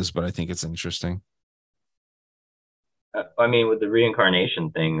legit that is, but I think it's interesting. I mean, with the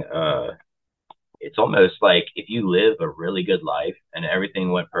reincarnation thing, it's almost like if you live a really good life and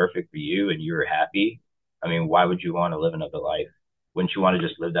everything went perfect for you and you were happy, I mean, why would you want to live another life? Wouldn't you want to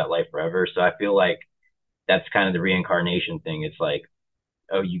just live that life forever? So I feel like that's kind of the reincarnation thing. It's like,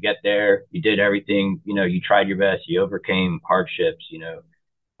 oh, you get there, you did everything, you tried your best, you overcame hardships,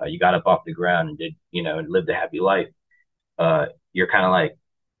 you got up off the ground and did, and lived a happy life. You're kind of like,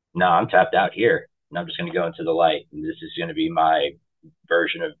 no, I'm tapped out here and I'm just going to go into the light. And this is going to be my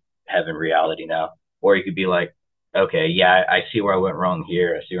version of heaven reality now. Or you could be like, okay, yeah, I see where I went wrong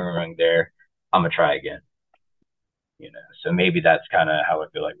here. I see where I went wrong there. I'm going to try again. So maybe that's kind of how I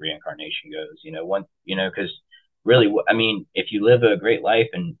feel like reincarnation goes, because really, I mean, if you live a great life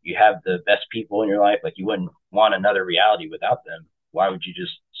and you have the best people in your life, like you wouldn't want another reality without them. Why would you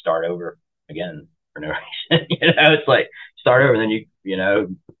just start over again for no reason. It's like start over and then you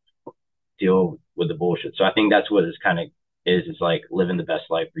deal with the bullshit. So I think that's what this kind of is like living the best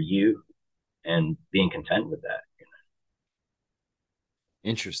life for you and being content with that.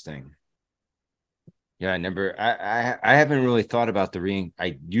 Interesting. Yeah, I haven't really thought about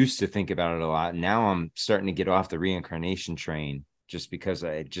I used to think about it a lot. Now I'm starting to get off the reincarnation train just because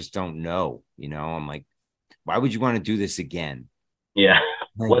I just don't know, I'm like, why would you want to do this again? Yeah.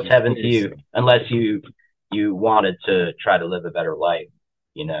 Like, what's heaven to you? Unless you wanted to try to live a better life,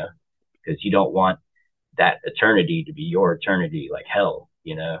 because you don't want that eternity to be your eternity, like hell,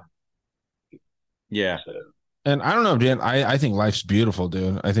 Yeah. So. And I don't know, Dan, I think life's beautiful,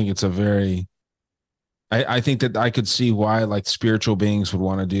 dude. I think it's I think that I could see why like spiritual beings would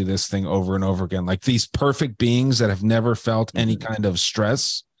want to do this thing over and over again. Like these perfect beings that have never felt any kind of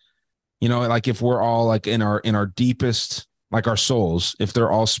stress, like if we're all like in our deepest, like our souls, if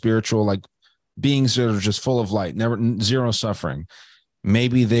they're all spiritual, like beings that are just full of light, never zero suffering,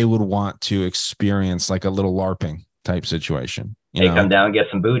 maybe they would want to experience like a little LARPing type situation. Come down and get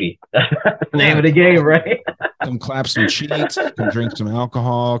some booty. That's the name of the game, right? Come clap some cheeks, come drink some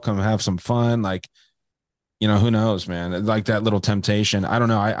alcohol, come have some fun. Like, who knows, man? Like that little temptation. I don't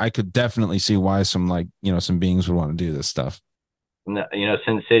know. I could definitely see why some some beings would want to do this stuff.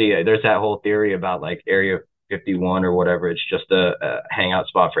 Sin City, there's that whole theory about like Area 51 or whatever. It's just a hangout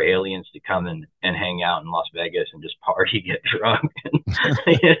spot for aliens to come and hang out in Las Vegas and just party, get drunk,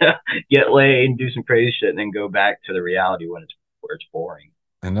 and get laid and do some crazy shit, and then go back to the reality where it's boring.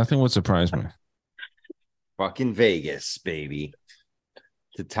 And nothing would surprise me. Fucking Vegas, baby.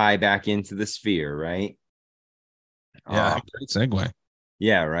 To tie back into the sphere, right? Yeah, great segue.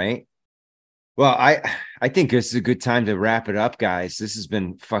 Yeah, right. Well, I think this is a good time to wrap it up, guys. This has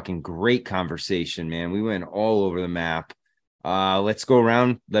been fucking great conversation, man. We went all over the map. Let's go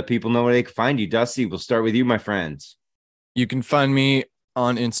around, let people know where they can find you. Dusty, we'll start with you, my friends. You can find me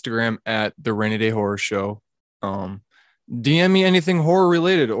on Instagram at the Rainy Day Horror Show. DM me anything horror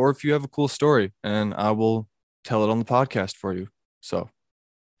related, or if you have a cool story, and I will tell it on the podcast for you. So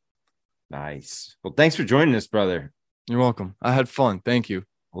nice. Well, thanks for joining us, brother. You're welcome. I had fun. Thank you.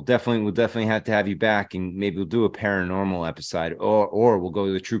 We'll definitely have to have you back, and maybe we'll do a paranormal episode, or we'll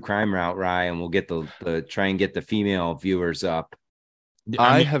go the true crime route, Rye, and we'll get the try and get the female viewers up.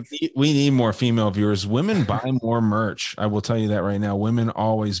 We need more female viewers. Women buy more merch. I will tell you that right now. Women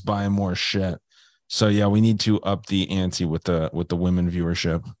always buy more shit. So yeah, we need to up the ante with the women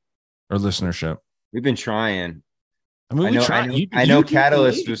viewership or listenership. We've been trying. I mean, I know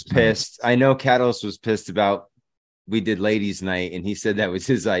Catalyst was pissed. I know Catalyst was pissed about we did ladies' night, and he said that was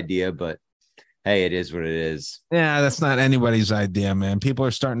his idea, but hey, it is what it is. Yeah, that's not anybody's idea, man. People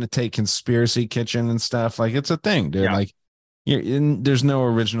are starting to take Conspiracy Kitchen and stuff. Like, it's a thing, dude. Yeah. Like, there's no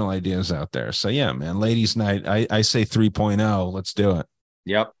original ideas out there. So yeah, man, ladies' night, I say 3.0. Let's do it.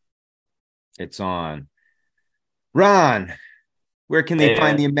 Yep. It's on. Ron, where can they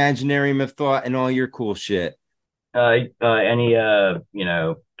find the Imaginarium of Thought and all your cool shit? Any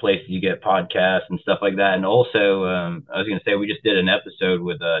places you get podcasts and stuff like that. And also, I was gonna say we just did an episode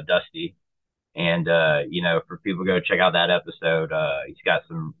with Dusty, and for people to go check out that episode. He's got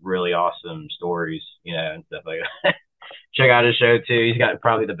some really awesome stories, and stuff like that. Check out his show too. He's got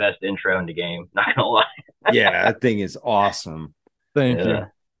probably the best intro in the game. Not gonna lie. Yeah, that thing is awesome. Thank you.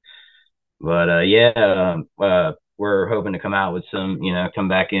 But we're hoping to come out with some, come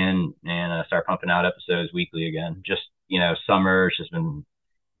back in and start pumping out episodes weekly again. Just, summer, it's just been,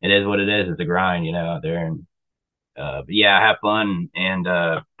 it is what it is. It's a grind, out there. And, but yeah, have fun. And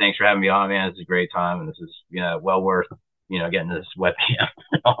thanks for having me on, man. This is a great time. And this is, well worth, getting this webcam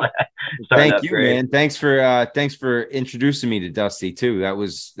and all that. Thank you, man. Thanks for introducing me to Dusty too.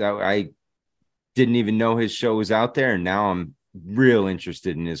 I didn't even know his show was out there. And now I'm real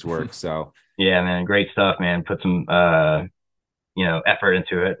interested in his work. So yeah, man, great stuff, man. Put some effort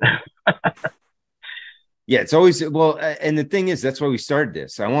into it. Yeah, it's always and the thing is, that's why we started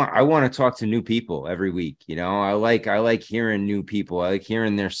this. I want to talk to new people every week. I like hearing new people. I like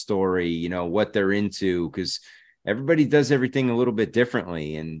hearing their story, what they're into, because everybody does everything a little bit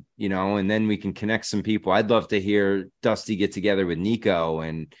differently, and and then we can connect some people. I'd love to hear Dusty get together with Nico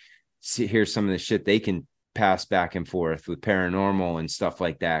and hear some of the shit they can pass back and forth with paranormal and stuff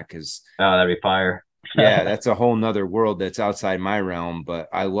like that, because that'd be fire. Yeah, that's a whole nother world that's outside my realm, but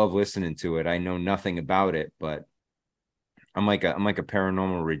I love listening to it. I know nothing about it, but I'm like a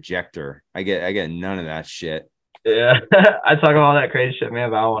paranormal rejector. I get none of that shit. Yeah, I talk about all that crazy shit, man,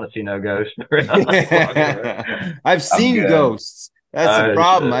 but I don't want to see no ghosts. I've seen ghosts. That's the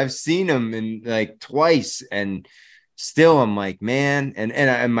problem. Shit. I've seen them in like twice, and still I'm like, man,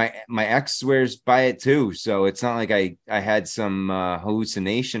 and my ex swears by it too. So it's not like I had some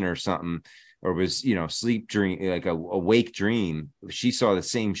hallucination or something, or was, sleep dream, like a awake dream. She saw the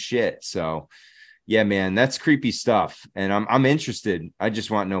same shit. So yeah, man, that's creepy stuff. And I'm interested. I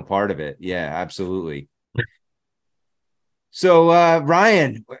just want no part of it. Yeah, absolutely. So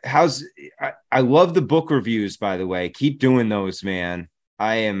Ryan, I love the book reviews, by the way. Keep doing those, man.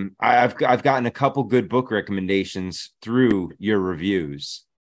 I've gotten a couple good book recommendations through your reviews.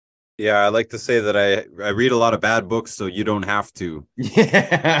 Yeah, I like to say that I read a lot of bad books, so you don't have to.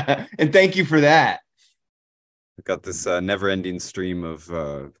 Yeah, and thank you for that. I've got this never-ending stream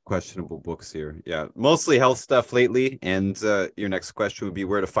of questionable books here. Yeah, mostly health stuff lately. And your next question would be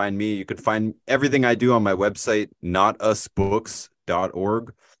where to find me. You could find everything I do on my website,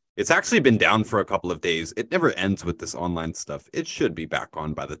 notusbooks.org. It's actually been down for a couple of days. It never ends with this online stuff. It should be back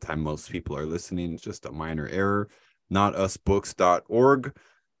on by the time most people are listening. It's just a minor error. Notusbooks.org.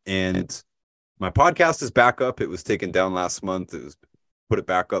 And my podcast is back up. It was taken down last month. It was put it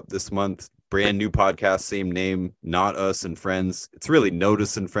back up this month. Brand new podcast, same name, Not Us and Friends. It's really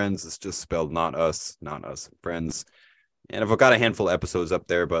Notice and Friends. It's just spelled Not Us and Friends. And I've got a handful of episodes up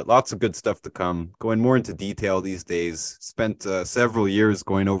there, but lots of good stuff to come. Going more into detail these days. Spent several years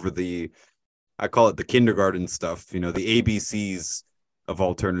going over I call it the kindergarten stuff, the ABCs of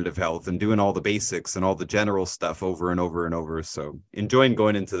alternative health, and doing all the basics and all the general stuff over and over and over. So enjoying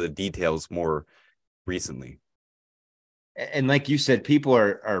going into the details more recently. And like you said, people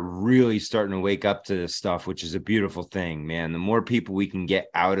are really starting to wake up to this stuff, which is a beautiful thing, man. The more people we can get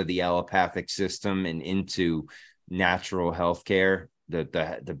out of the allopathic system and into natural healthcare,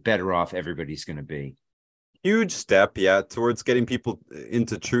 the better off everybody's going to be. Huge step, yeah, towards getting people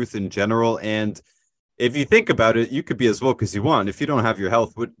into truth in general. And if you think about it, you could be as woke as you want. If you don't have your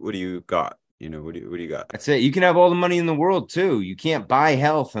health, what do you got? What do you got? That's it. You can have all the money in the world too. You can't buy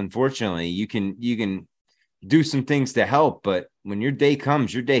health, unfortunately. You can do some things to help, but when your day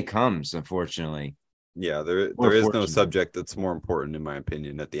comes, unfortunately. Yeah, there is no subject that's more important, in my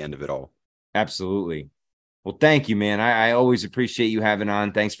opinion, at the end of it all. Absolutely. Well, thank you, man. I always appreciate you having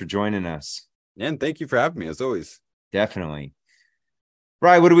on. Thanks for joining us. And thank you for having me, as always. Definitely.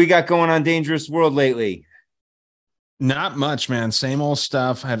 Right, what do we got going on Dangerous World lately? Not much, man. Same old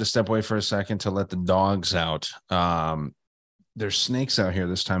stuff. I had to step away for a second to let the dogs out. There's snakes out here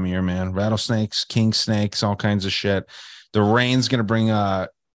this time of year, man. Rattlesnakes, king snakes, all kinds of shit. The rain's going to bring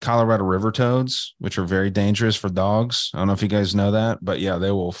Colorado river toads, which are very dangerous for dogs. I don't know if you guys know that, but yeah,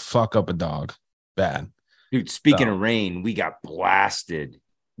 they will fuck up a dog bad. Dude, speaking of rain, we got blasted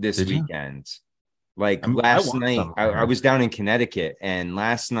this weekend. Like last night, I was down in Connecticut, and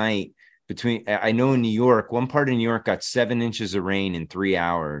last night I know in New York, one part of New York got 7 inches of rain in 3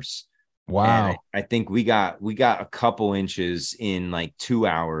 hours. Wow. And I think we got a couple inches in like 2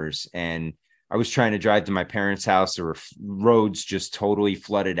 hours. And I was trying to drive to my parents' house. There were roads just totally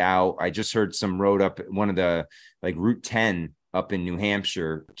flooded out. I just heard some road up one of the like Route 10 up in New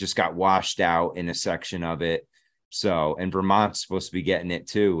Hampshire just got washed out in a section of it. So, and Vermont's supposed to be getting it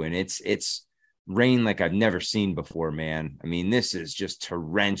too. And it's rain like I've never seen before, man. I mean, this is just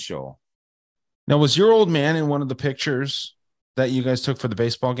torrential. Now, was your old man in one of the pictures that you guys took for the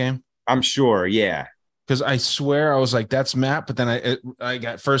baseball game? I'm sure, yeah. Because I swear I was like, that's Matt. But then I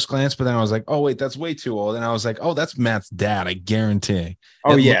got first glance, but then I was like, oh, wait, that's way too old. And I was like, oh, that's Matt's dad. I guarantee.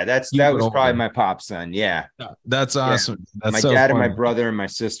 Oh, yeah. That was probably my pop's son. Yeah. That's awesome. Yeah. That's my so dad funny. And my brother and my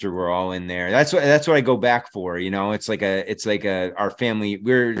sister were all in there. That's what I go back for. It's like our family.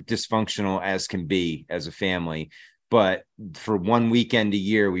 We're dysfunctional as can be as a family. But for one weekend a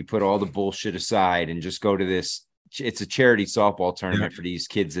year, we put all the bullshit aside and just go to this. It's a charity softball tournament for these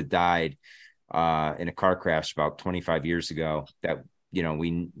kids that died in a car crash about 25 years ago that,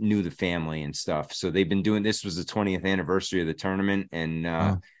 we knew the family and stuff. So they've been doing, this was the 20th anniversary of the tournament.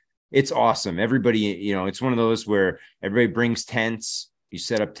 And it's awesome. Everybody, it's one of those where everybody brings tents, you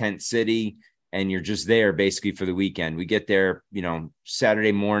set up tent city, and you're just there basically for the weekend. We get there,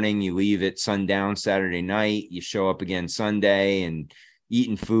 Saturday morning, you leave at sundown Saturday night, you show up again Sunday, and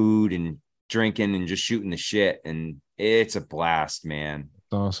eating food and drinking and just shooting the shit. And it's a blast, man.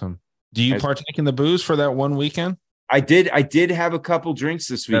 Awesome. Do you partake in the booze for that one weekend? I did have a couple drinks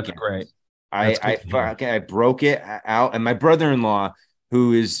this weekend. That's great. I broke it out. And my brother-in-law,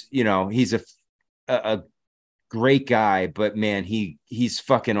 who is, he's a great guy, but man, he's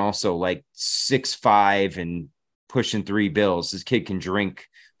fucking also like 6'5" and pushing 3 bills. This kid can drink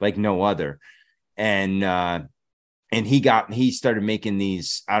like no other. And he started making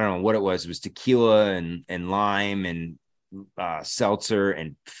these, I don't know what it was tequila and lime and seltzer,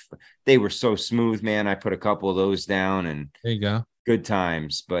 and they were so smooth, man. I put a couple of those down, and there you go. Good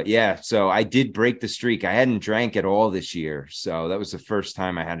times. But yeah, so I did break the streak. I hadn't drank at all this year, so that was the first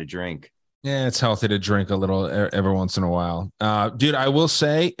time I had a drink. Yeah, it's healthy to drink a little every once in a while. Dude, I will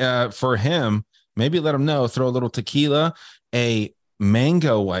say for him, maybe let him know, throw a little tequila, a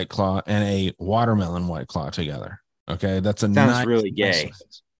mango White Claw, and a watermelon White Claw together. Okay, that's a sounds really gay.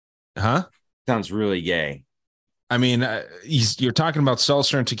 Huh? Sounds really gay. I mean, you're talking about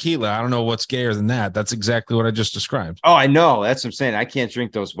seltzer and tequila. I don't know what's gayer than that. That's exactly what I just described. Oh, I know. That's what I'm saying. I can't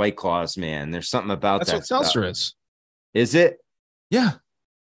drink those White Claws, man. There's something about that's that. That's what seltzer stuff. is. Is it? Yeah.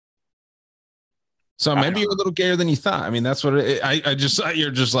 So maybe you're a little gayer than you thought. I mean, that's what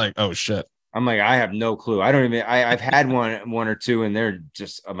you're just like, oh shit. I'm like, I have no clue. I don't even, I've had one or two, and they're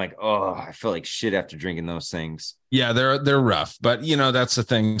just, I'm like, oh, I feel like shit after drinking those things. Yeah, they're rough, but you know, that's the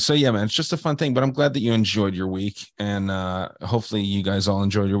thing. So yeah, man, it's just a fun thing, but I'm glad that you enjoyed your week, and hopefully you guys all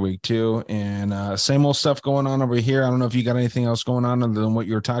enjoyed your week too. And same old stuff going on over here. I don't know if you got anything else going on other than what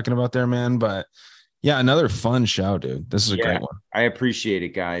you were talking about there, man, but yeah, another fun show, dude. This is a great one. I appreciate it,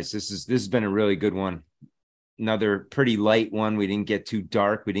 guys. This has been a really good one. Another pretty light one. We didn't get too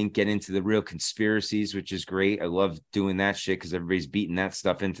dark. We didn't get into the real conspiracies, which is great. I love doing that shit because everybody's beating that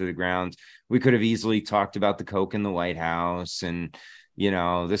stuff into the ground. We could have easily talked about the coke in the White House and, you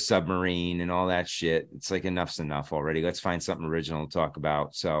know, the submarine and all that shit. It's like enough's enough already. Let's find something original to talk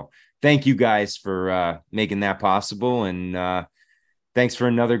about. So thank you guys for making that possible. And thanks for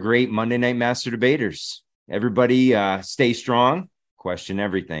another great Monday Night Master Debaters. Everybody stay strong, question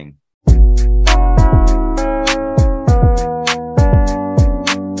everything.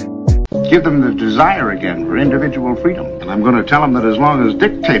 Give them the desire again for individual freedom. And I'm going to tell them that as long as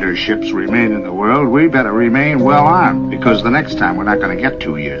dictatorships remain in the world, we better remain well armed, because the next time we're not going to get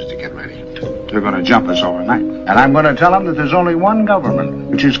 2 years to get ready. They're going to jump us overnight. And I'm going to tell them that there's only one government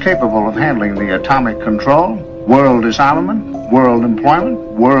which is capable of handling the atomic control, world disarmament, world employment,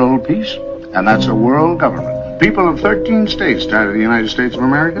 world peace, and that's a world government. People of 13 states started the United States of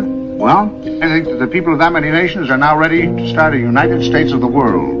America. Well, I think that the people of that many nations are now ready to start a United States of the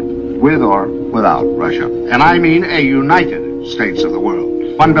world, with or without Russia. And I mean a United States of the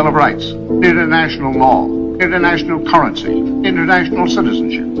world. One Bill of Rights, international law, international currency, international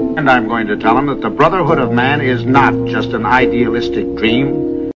citizenship. And I'm going to tell them that the brotherhood of man is not just an idealistic dream.